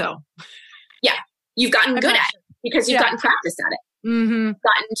think so. Yeah. You've gotten good at it because you've gotten practice at it. Mm-hmm.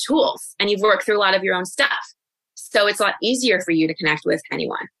 Gotten tools, and you've worked through a lot of your own stuff. So it's a lot easier for you to connect with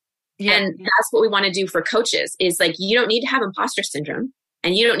anyone. Yeah. And that's what we want to do for coaches, is like, you don't need to have imposter syndrome,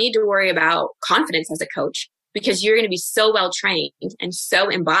 and you don't need to worry about confidence as a coach, because you're going to be so well trained and so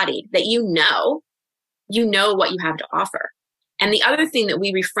embodied that you know what you have to offer. And the other thing that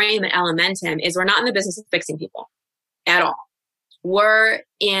we reframe at Elementum is we're not in the business of fixing people at all. We're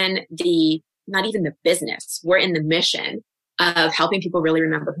in not even the business, we're in the mission of helping people really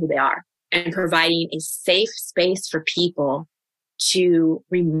remember who they are and providing a safe space for people to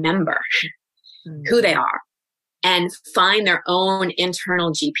remember who they are and find their own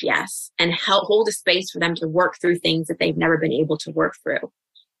internal GPS and help hold a space for them to work through things that they've never been able to work through.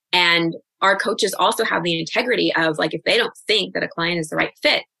 And our coaches also have the integrity of like, if they don't think that a client is the right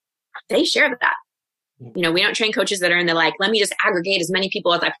fit, they share that. You know, we don't train coaches that are in the like, let me just aggregate as many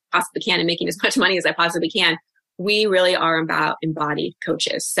people as I possibly can and making as much money as I possibly can. We really are about embodied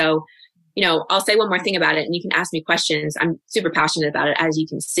coaches. So, you know, I'll say one more thing about it and you can ask me questions. I'm super passionate about it, as you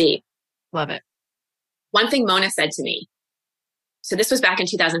can see. Love it. One thing Mona said to me, so this was back in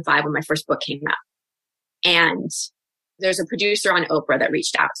 2005 when my first book came out. And there's a producer on Oprah that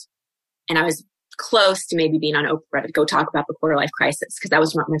reached out. And I was close to maybe being on Oprah to go talk about the quarter life crisis, because that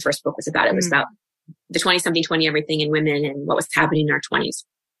was what my first book was about. It was about the 20-something, 20 everything in women and what was happening in our 20s.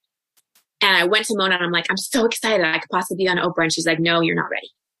 And I went to Mona and I'm like, I'm so excited I could possibly be on Oprah. And she's like, no, you're not ready.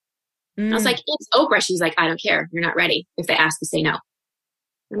 I was like, it's Oprah. She's like, I don't care. You're not ready. If they ask, you say no.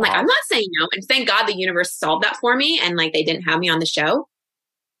 I'm like, I'm not saying no. And thank God the universe solved that for me. And like, they didn't have me on the show,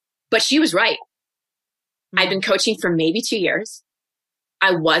 but she was right. I'd been coaching for maybe 2 years.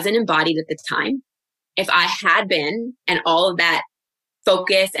 I wasn't embodied at the time. If I had been, and all of that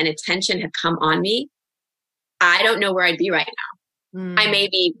focus and attention had come on me, I don't know where I'd be right now. I may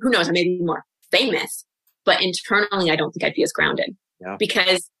be, who knows, I may be more famous, but internally, I don't think I'd be as grounded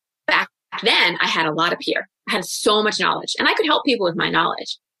because back then I had a lot of peer. I had so much knowledge and I could help people with my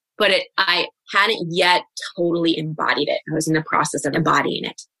knowledge, but I hadn't yet totally embodied it. I was in the process of embodying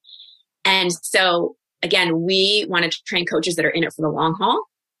it. And so again, we want to train coaches that are in it for the long haul,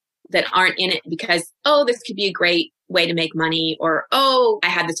 that aren't in it because, oh, this could be a great way to make money, or, oh, I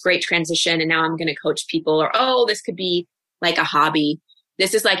had this great transition and now I'm going to coach people, or, oh, this could be like a hobby.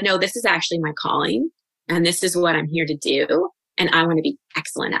 This is like, no, this is actually my calling and this is what I'm here to do. And I want to be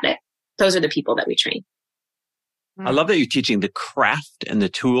excellent at it. Those are the people that we train. I love that you're teaching the craft and the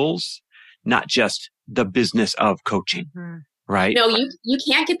tools, not just the business of coaching, right? No, you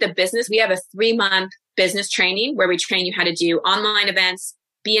can't get the business. We have a 3-month business training where we train you how to do online events,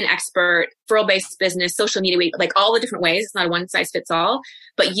 be an expert, referral-based business, social media, like all the different ways. It's not a one size fits all,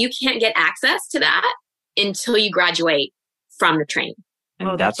 but you can't get access to that until you graduate from the training.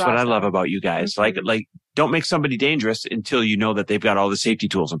 And that's what I love about you guys. Like, don't make somebody dangerous until you know that they've got all the safety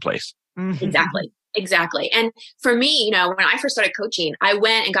tools in place. Exactly. And for me, you know, when I first started coaching, I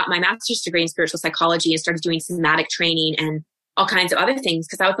went and got my master's degree in spiritual psychology and started doing somatic training and all kinds of other things.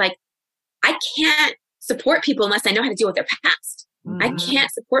 Cause I was like, I can't support people unless I know how to deal with their past. I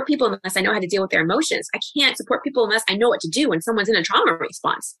can't support people unless I know how to deal with their emotions. I can't support people unless I know what to do when someone's in a trauma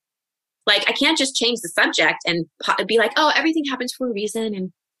response. Like, I can't just change the subject and be like, oh, everything happens for a reason.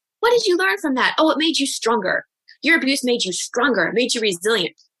 And what did you learn from that? Oh, it made you stronger. Your abuse made you stronger. It made you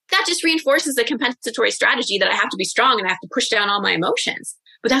resilient. That just reinforces the compensatory strategy that I have to be strong and I have to push down all my emotions.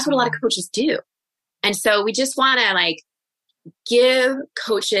 But that's what a lot of coaches do. And so we just want to like give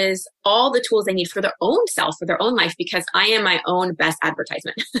coaches all the tools they need for their own self, for their own life, because I am my own best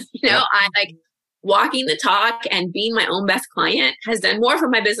advertisement. I like walking the talk and being my own best client has done more for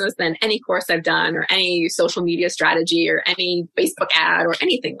my business than any course I've done or any social media strategy or any Facebook ad or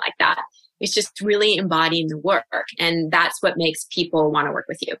anything like that. It's just really embodying the work. And that's what makes people want to work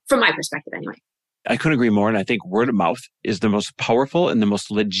with you, from my perspective anyway. I couldn't agree more. And I think word of mouth is the most powerful and the most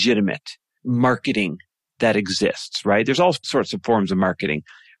legitimate marketing that exists, right? There's all sorts of forms of marketing,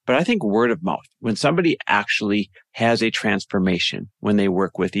 but I think word of mouth, when somebody actually has a transformation when they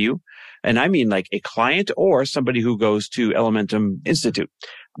work with you, and I mean like a client or somebody who goes to Elementum Institute,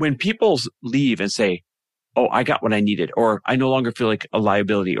 when people leave and say, oh, I got what I needed, or I no longer feel like a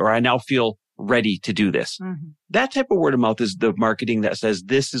liability, or I now feel ready to do this. That type of word of mouth is the marketing that says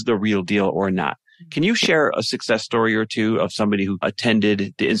this is the real deal or not. Can you share a success story or two of somebody who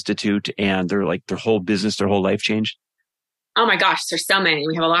attended the Institute and their whole business, their whole life changed? Oh my gosh, there's so many.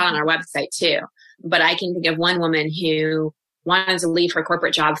 We have a lot on our website too. But I can think of one woman who wanted to leave her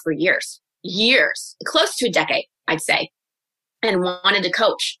corporate job for years, close to a decade, I'd say, and wanted to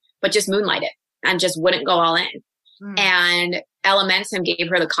coach, but just moonlighted and just wouldn't go all in. And Elementum gave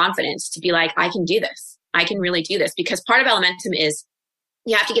her the confidence to be like, I can do this. I can really do this. Because part of Elementum is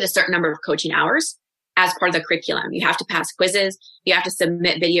you have to get a certain number of coaching hours as part of the curriculum. You have to pass quizzes. You have to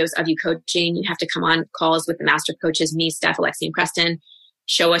submit videos of you coaching. You have to come on calls with the master coaches, me, Steph, Alexi, and Preston,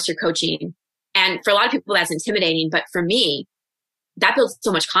 show us your coaching. And for a lot of people, that's intimidating. But for me, that builds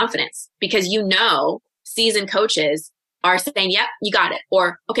so much confidence because seasoned coaches are saying, yep, you got it.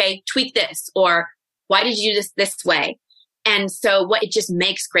 Or, okay, tweak this. Or why did you do this way? And so it just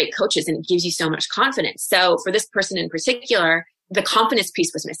makes great coaches and it gives you so much confidence. So for this person in particular, the confidence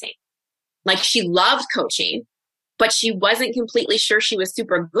piece was missing. Like she loved coaching, but she wasn't completely sure she was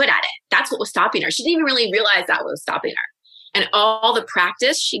super good at it. That's what was stopping her. She didn't even really realize that was stopping her. And all the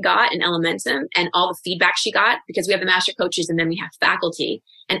practice she got in Elementum and all the feedback she got, because we have the master coaches and then we have faculty,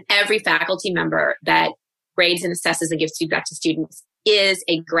 and every faculty member that grades and assesses and gives feedback to students is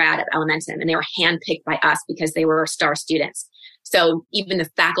a grad of Elementum, and they were handpicked by us because they were star students. So even the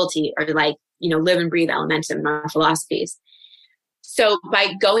faculty are like, live and breathe Elementum and our philosophies. So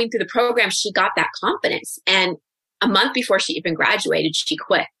by going through the program, she got that confidence. And a month before she even graduated, she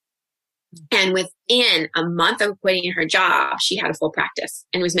quit. And within a month of quitting her job, she had a full practice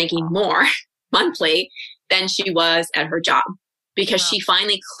and was making more monthly than she was at her job, because she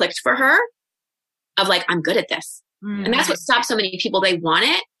finally clicked for her of like, I'm good at this. Mm-hmm. And that's what stops so many people. They want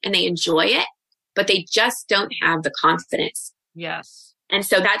it and they enjoy it, but they just don't have the confidence. Yes. And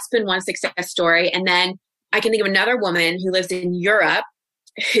so that's been one success story. And then I can think of another woman who lives in Europe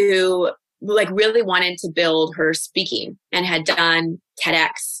who like really wanted to build her speaking and had done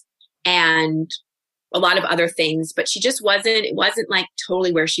TEDx and a lot of other things, but it wasn't like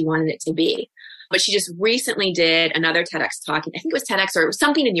totally where she wanted it to be. But she just recently did another TEDx talk. I think it was TEDx or it was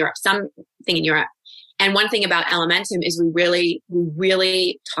something in Europe. And one thing about Elementum is we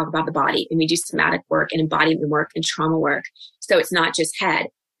really talk about the body, and we do somatic work and embodiment work and trauma work. So it's not just head.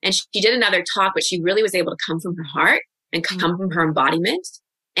 And she did another talk, but she really was able to come from her heart and come from her embodiment.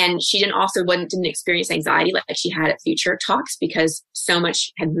 And she didn't experience anxiety like she had at future talks, because so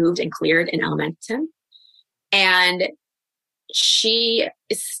much had moved and cleared in Elementum. And she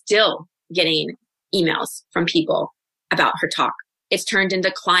is still getting emails from people about her talk. It's turned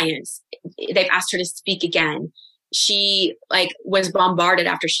into clients. They've asked her to speak again. She was bombarded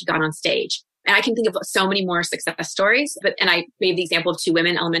after she got on stage. And I can think of so many more success stories. And I gave the example of 2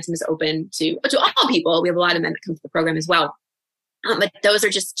 women. Elementum is open to all people. We have a lot of men that come to the program as well. But those are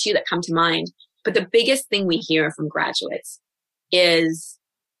just 2 that come to mind. But the biggest thing we hear from graduates is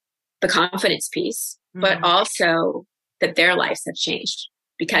the confidence piece, but also that their lives have changed.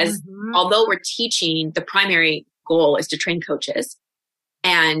 Because although we're teaching, the primary goal is to train coaches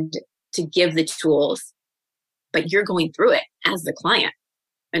and to give the tools, but you're going through it as the client.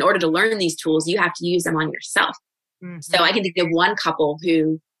 In order to learn these tools, you have to use them on yourself. So I can think of one couple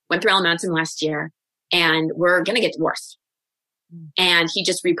who went through Elementum last year and were going to get divorced. And he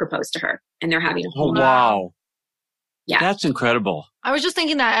just re-proposed to her, and they're having a whole wow. Yeah. That's incredible. I was just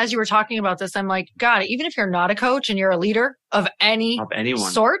thinking that as you were talking about this, I'm like, God, even if you're not a coach and you're a leader of anyone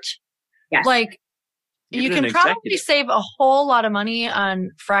sort, yes. You can probably save a whole lot of money on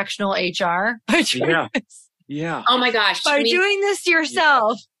fractional HR. Yeah. Oh my gosh. By doing this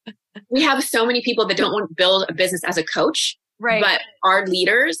yourself. We have so many people that don't want to build a business as a coach, right? But are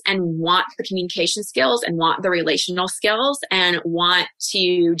leaders and want the communication skills and want the relational skills and want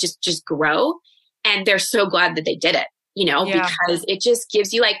to just grow. And they're so glad that they did it, because it just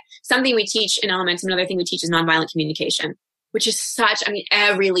gives you something we teach in Elementum. Another thing we teach is nonviolent communication, which is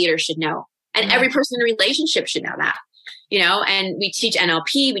every leader should know. And every person in a relationship should know that, and we teach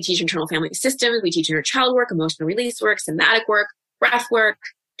NLP, we teach internal family systems, we teach inner child work, emotional release work, somatic work, breath work,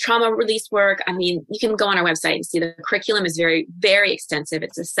 trauma release work. I mean, you can go on our website and see the curriculum is very, very extensive.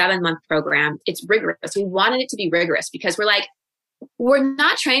 It's a 7-month program. It's rigorous. We wanted it to be rigorous because we're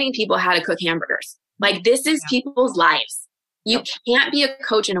not training people how to cook hamburgers. This is people's lives. You can't be a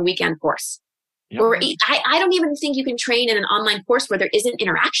coach in a weekend course. Or I don't even think you can train in an online course where there isn't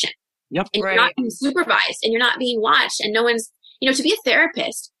interaction. Yep. And you're not being supervised and you're not being watched and no one's, to be a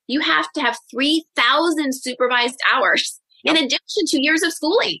therapist, you have to have 3,000 supervised hours in addition to years of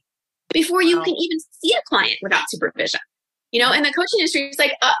schooling before you can even see a client without supervision. And the coaching industry is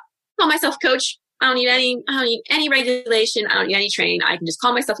call myself a coach. I don't need any regulation. I don't need any training. I can just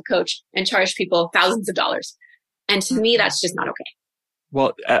call myself a coach and charge people thousands of dollars. And to me, that's just not okay.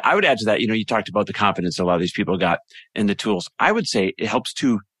 Well, I would add to that, you talked about the confidence a lot of these people got in the tools. I would say it helps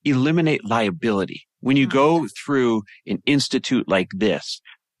to eliminate liability. When you go through an institute like this,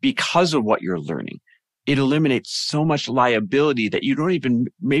 because of what you're learning, it eliminates so much liability that you don't even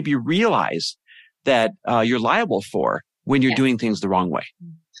maybe realize that you're liable for when you're doing things the wrong way.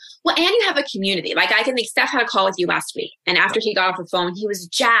 Well, and you have a community. I can think Steph had a call with you last week. And after he got off the phone, he was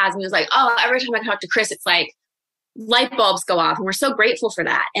jazzed. And he was like, oh, every time I talk to Chris, it's like light bulbs go off. And we're so grateful for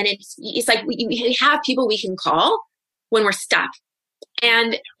that. And it's like we have people we can call when we're stuck.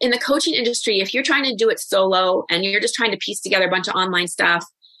 And in the coaching industry, if you're trying to do it solo and you're just trying to piece together a bunch of online stuff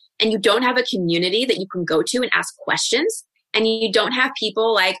and you don't have a community that you can go to and ask questions, and you don't have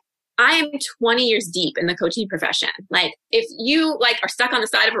people I am 20 years deep in the coaching profession. Like if you like are stuck on the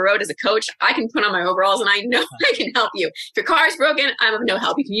side of a road as a coach, I can put on my overalls and I know I can help you. If your car is broken, I'm of no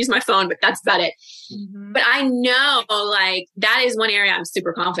help. You can use my phone, but that's about it. Mm-hmm. But I know like that is one area I'm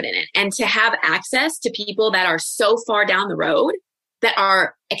super confident in. And to have access to people that are so far down the road that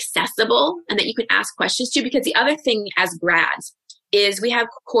are accessible and that you can ask questions to, because the other thing as grads is we have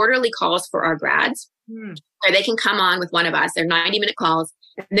quarterly calls for our grads where they can come on with one of us. They're 90-minute calls.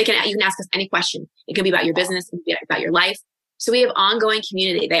 And you can ask us any question. It can be about your business, it can be about your life. So we have ongoing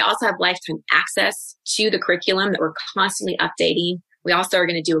community. They also have lifetime access to the curriculum that we're constantly updating. We also are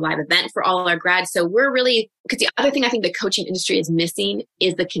going to do a live event for all our grads. So we're really, because the other thing I think the coaching industry is missing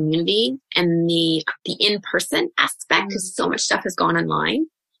is the community and the in-person aspect, because so much stuff has gone online.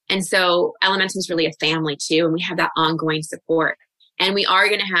 And so Elementum is really a family too. And we have that ongoing support. And we are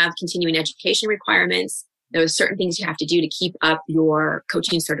going to have continuing education requirements. There are certain things you have to do to keep up your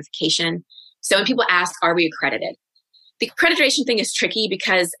coaching certification. So when people ask, are we accredited? The accreditation thing is tricky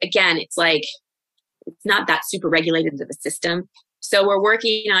because, again, it's like, it's not that super regulated of a system. So we're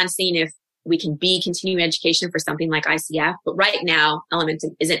working on seeing if we can be continuing education for something like ICF. But right now,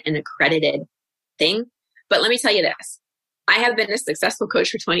 Elementum isn't an accredited thing. But let me tell you this. I have been a successful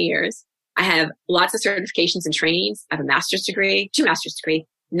coach for 20 years. I have lots of certifications and trainings. I have a master's degree, 2 master's degrees,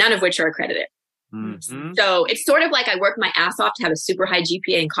 none of which are accredited. Mm-hmm. So it's sort of like I worked my ass off to have a super high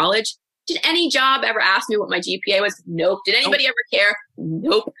GPA in college. Did any job ever ask me what my GPA was? Nope. Did anybody ever care?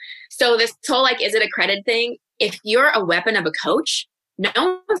 Nope. So this whole like, is it accredited thing? If you're a weapon of a coach, no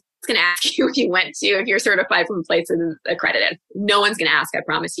one's going to ask you if you went to, if you're certified from a place that is accredited. No one's going to ask, I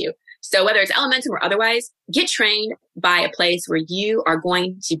promise you. So whether it's Elementum or otherwise, get trained by a place where you are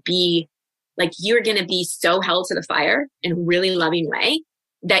going to be like, you're going to be so held to the fire in a really loving way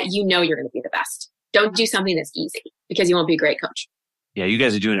that you know you're going to be the best. Don't do something that's easy because you won't be a great coach. Yeah, you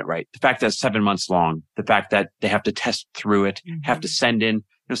guys are doing it right. The fact that it's 7 months long, the fact that they have to test through it, have to send in,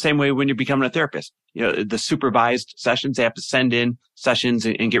 same way when you're becoming a therapist, the supervised sessions, they have to send in sessions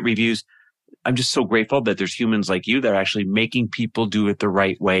and get reviews. I'm just so grateful that there's humans like you that are actually making people do it the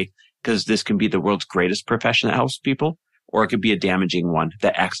right way, because this can be the world's greatest profession that helps people, or it could be a damaging one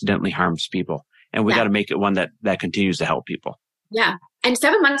that accidentally harms people. And we got to make it one that continues to help people. Yeah. And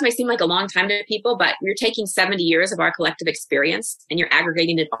 7 months may seem like a long time to people, but you're taking 70 years of our collective experience and you're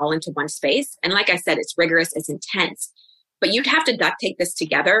aggregating it all into one space. And like I said, it's rigorous, it's intense, but you'd have to duct tape this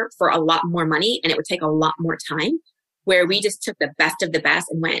together for a lot more money. And it would take a lot more time, where we just took the best of the best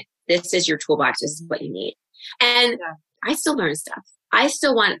and went, this is your toolbox. This is what you need. And I still learn stuff. I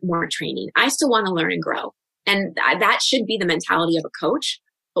still want more training. I still want to learn and grow. And that should be the mentality of a coach.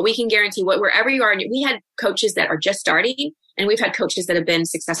 But we can guarantee wherever you are, we had coaches that are just starting, and we've had coaches that have been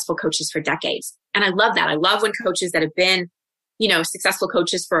successful coaches for decades. And I love that. I love when coaches that have been, successful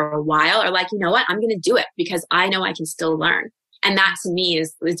coaches for a while are like, you know what, I'm going to do it because I know I can still learn. And that to me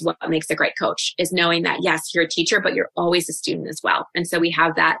is what makes a great coach, is knowing that, yes, you're a teacher, but you're always a student as well. And so we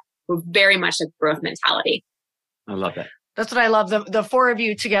have that. We're very much a growth mentality. I love that. That's what I love. The 4 of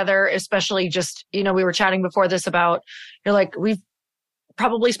you together, especially just, we were chatting before this about, you're like, we've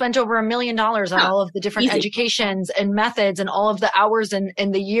probably spent over $1 million on all of the different educations and methods and all of the hours and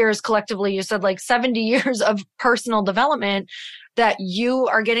the years collectively. You said like 70 years of personal development that you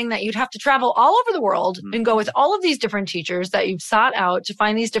are getting, that you'd have to travel all over the world and go with all of these different teachers that you've sought out to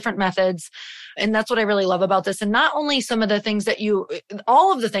find these different methods. And that's what I really love about this. And not only some of the things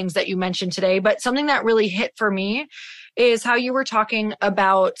all of the things that you mentioned today, but something that really hit for me is how you were talking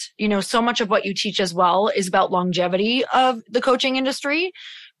about, so much of what you teach as well is about longevity of the coaching industry,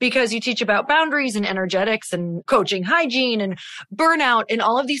 because you teach about boundaries and energetics and coaching hygiene and burnout and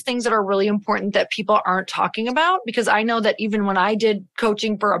all of these things that are really important that people aren't talking about. Because I know that even when I did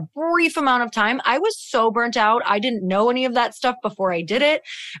coaching for a brief amount of time, I was so burnt out. I didn't know any of that stuff before I did it.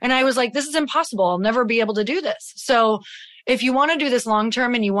 And I was like, this is impossible. I'll never be able to do this. So if you want to do this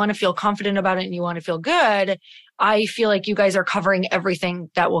long-term and you want to feel confident about it and you want to feel good, I feel like you guys are covering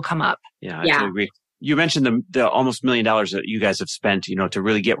everything that will come up. Yeah, I totally agree. You mentioned the almost $1 million that you guys have spent, to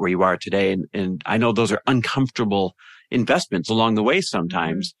really get where you are today. And I know those are uncomfortable investments along the way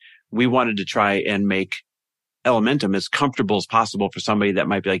sometimes. We wanted to try and make Elementum as comfortable as possible for somebody that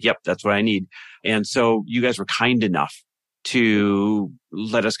might be like, yep, that's what I need. And so you guys were kind enough to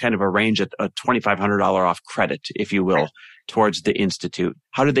let us kind of arrange a $2,500 off credit, if you will, towards the Institute.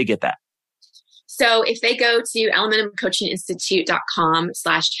 How did they get that? So if they go to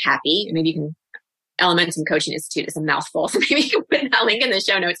elementumcoachinginstitute.com/happy, maybe you can, Elementum Coaching Institute is a mouthful, so maybe you can put that link in the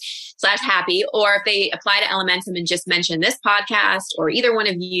show notes /happy, or if they apply to Elementum and just mention this podcast or either one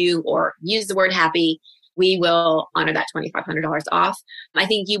of you or use the word happy, we will honor that $2,500 off. I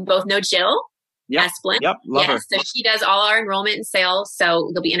think you both know Jill. Yep. Esplin. Yep. Love her. So she does all our enrollment and sales. So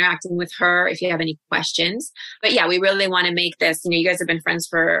you'll be interacting with her if you have any questions. But yeah, we really want to make this, you guys have been friends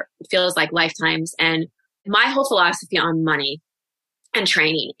for, it feels like lifetimes. And my whole philosophy on money and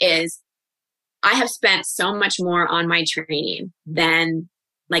training is I have spent so much more on my training than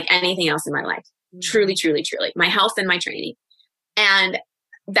like anything else in my life. Truly, truly, truly. My health and my training. And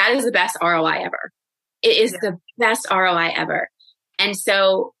that is the best ROI ever. It is the best ROI ever. And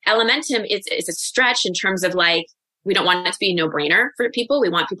so Elementum is a stretch in terms of like, we don't want it to be a no-brainer for people. We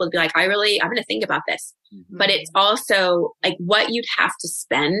want people to be like, I'm going to think about this. Mm-hmm. But it's also like what you'd have to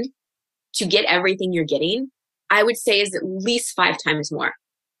spend to get everything you're getting, I would say is at least 5 times more.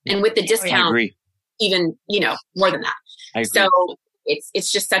 And with the discount, even, more than that. So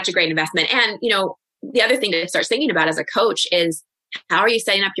it's just such a great investment. And, the other thing to start thinking about as a coach is, how are you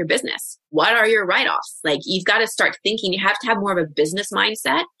setting up your business? What are your write-offs? Like, you've got to start thinking, you have to have more of a business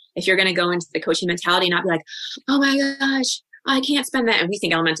mindset if you're going to go into the coaching mentality and not be like, oh my gosh, I can't spend that. And we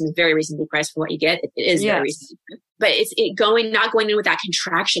think Elementum is very reasonably priced for what you get. It is very reasonable. But it's not going in with that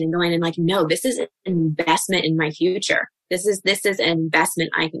contraction and going in like, no, this is an investment in my future. This is an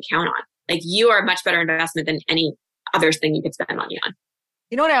investment I can count on. Like, you are a much better investment than any other thing you could spend money on.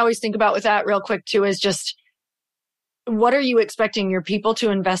 You know what I always think about with that real quick too is just, what are you expecting your people to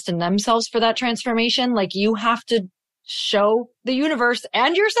invest in themselves for that transformation? Like, you have to show the universe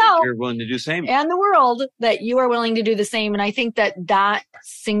and yourself, you're willing to do the same, and the world that you are willing to do the same. And I think that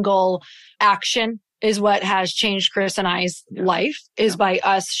single action is what has changed Chris and I's life, is by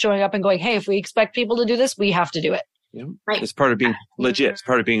us showing up and going, hey, if we expect people to do this, we have to do it. Yeah. Right. It's part of being legit. It's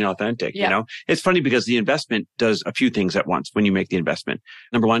part of being authentic. It's funny because the investment does a few things at once when you make the investment.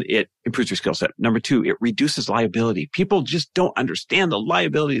 Number one, it improves your skill set. Number two, it reduces liability. People just don't understand the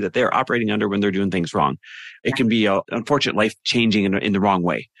liability that they're operating under when they're doing things wrong. It can be unfortunate life changing in the wrong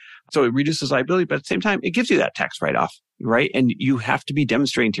way. So it reduces liability, but at the same time, it gives you that tax write-off, right? And you have to be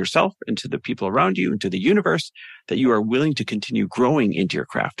demonstrating to yourself and to the people around you and to the universe that you are willing to continue growing into your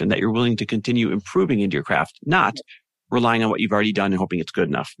craft and that you're willing to continue improving into your craft, not relying on what you've already done and hoping it's good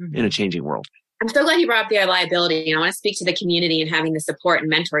enough in a changing world. I'm so glad you brought up the liability. And I want to speak to the community and having the support and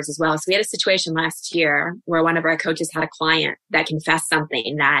mentors as well. So we had a situation last year where one of our coaches had a client that confessed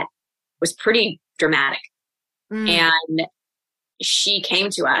something that was pretty dramatic. And she came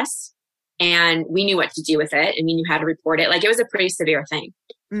to us and we knew what to do with it and we knew how to report it. Like, it was a pretty severe thing.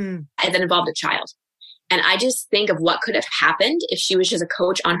 And that involved a child. And I just think of what could have happened if she was just a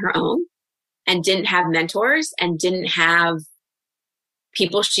coach on her own and didn't have mentors and didn't have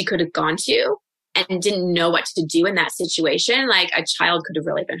people she could have gone to and didn't know what to do in that situation. Like, a child could have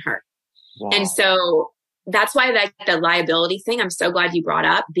really been hurt. Wow. And so that's why the liability thing, I'm so glad you brought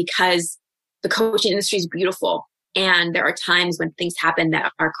up, because the coaching industry is beautiful. And there are times when things happen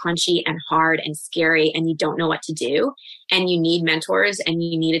that are crunchy and hard and scary and you don't know what to do. And you need mentors and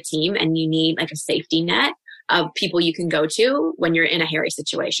you need a team and you need like a safety net of people you can go to when you're in a hairy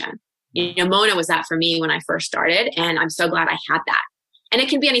situation. Mona was that for me when I first started, and I'm so glad I had that. And it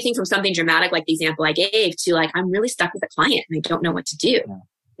can be anything from something dramatic like the example I gave to like, I'm really stuck with a client and I don't know what to do.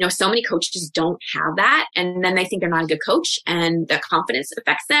 So many coaches don't have that, and then they think they're not a good coach and the confidence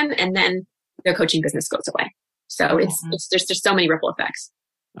affects them, and then their coaching business goes away. So there's so many ripple effects.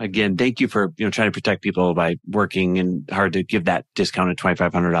 Again, thank you for trying to protect people by working and hard to give that discounted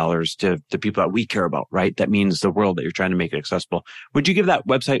 $2,500 to the people that we care about, right? That means the world that you're trying to make it accessible. Would you give that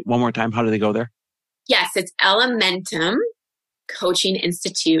website one more time? How do they go there? Yes, it's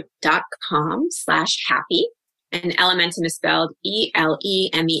elementumcoachinginstitute.com/happy. And Elementum is spelled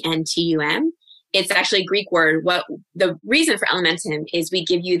Elementum. It's actually a Greek word. What the reason for Elementum is we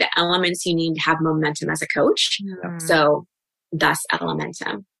give you the elements you need to have momentum as a coach. So thus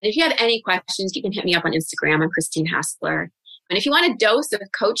Elementum. And if you have any questions, you can hit me up on Instagram. I'm Christine Hassler. And if you want a dose of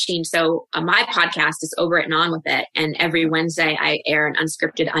coaching, so my podcast is Over It and On With It. And every Wednesday I air an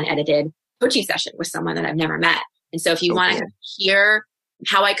unscripted, unedited coaching session with someone that I've never met. And so if you want to hear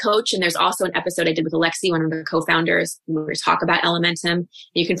how I coach, and there's also an episode I did with Alexi, one of the co-founders, where we talk about Elementum.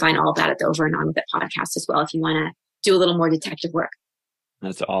 You can find all of that at the Over and On With It podcast as well if you want to do a little more detective work.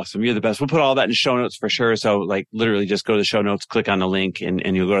 That's awesome. You're the best. We'll put all that in show notes for sure. So like literally just go to the show notes, click on the link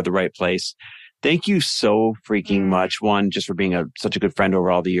and you'll go to the right place. Thank you so freaking much. One, just for being such a good friend over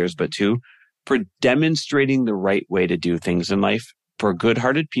all the years, but two, for demonstrating the right way to do things in life for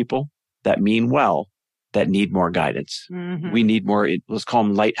good-hearted people that mean well, that need more guidance. We need more, let's call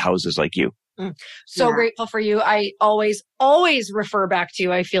them lighthouses like you. So grateful for you. I always refer back to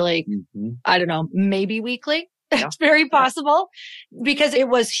you. I feel like, I don't know, maybe weekly. It's very possible because it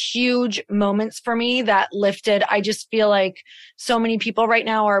was huge moments for me that lifted. I just feel like so many people right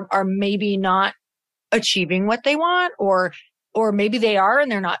now are maybe not achieving what they want, or maybe they are and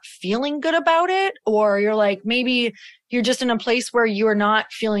they're not feeling good about it. Or you're like, maybe you're just in a place where you're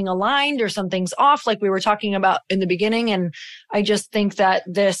not feeling aligned or something's off, like we were talking about in the beginning. And I just think that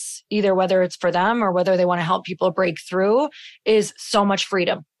this, either whether it's for them or whether they want to help people break through, is so much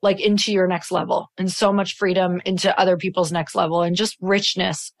freedom, like into your next level, and so much freedom into other people's next level, and just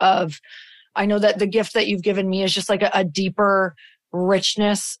richness of, I know that the gift that you've given me is just like a deeper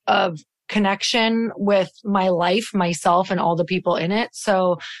richness of connection with my life, myself, and all the people in it.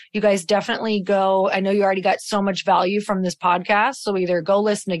 So you guys definitely go. I know you already got so much value from this podcast. So either go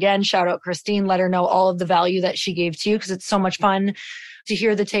listen again, shout out Christine, let her know all of the value that she gave to you, because it's so much fun to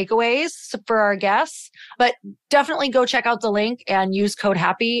hear the takeaways for our guests. But definitely go check out the link and use code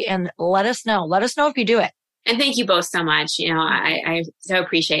HAPPY and let us know. Let us know if you do it. And thank you both so much. You know, I so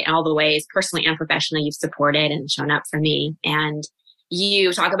appreciate all the ways, personally and professionally, you've supported and shown up for me. And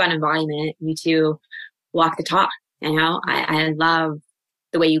you talk about embodiment. You two walk the talk. You know, I love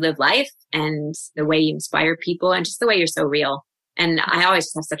the way you live life and the way you inspire people and just the way you're so real. And I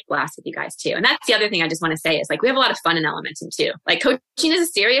always have such a blast with you guys too. And that's the other thing I just want to say is, like, we have a lot of fun in Elementum too. Like, coaching is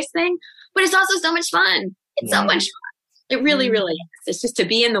a serious thing, but it's also so much fun. It's so much fun. It really, really is. It's just to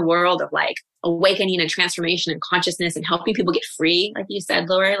be in the world of like awakening and transformation and consciousness and helping people get free. Like you said,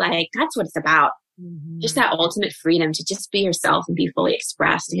 Laura, like that's what it's about. Just that ultimate freedom to just be yourself and be fully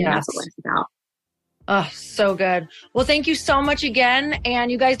expressed. And that's what it's about. Oh, so good. Well, thank you so much again.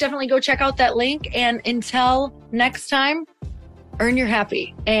 And you guys definitely go check out that link. And until next time, earn your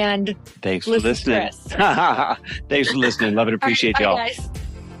happy. And thanks for listening. Thanks for listening. Love and appreciate y'all. Bye, guys.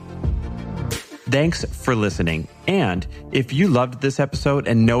 Thanks for listening. And if you loved this episode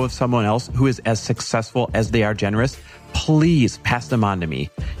and know of someone else who is as successful as they are generous, please pass them on to me.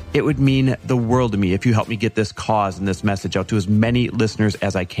 It would mean the world to me if you help me get this cause and this message out to as many listeners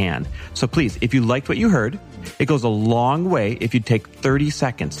as I can. So please, if you liked what you heard, it goes a long way if you take 30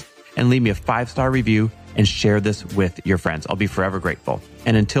 seconds and leave me a 5-star review and share this with your friends. I'll be forever grateful.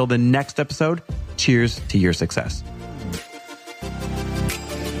 And until the next episode, cheers to your success.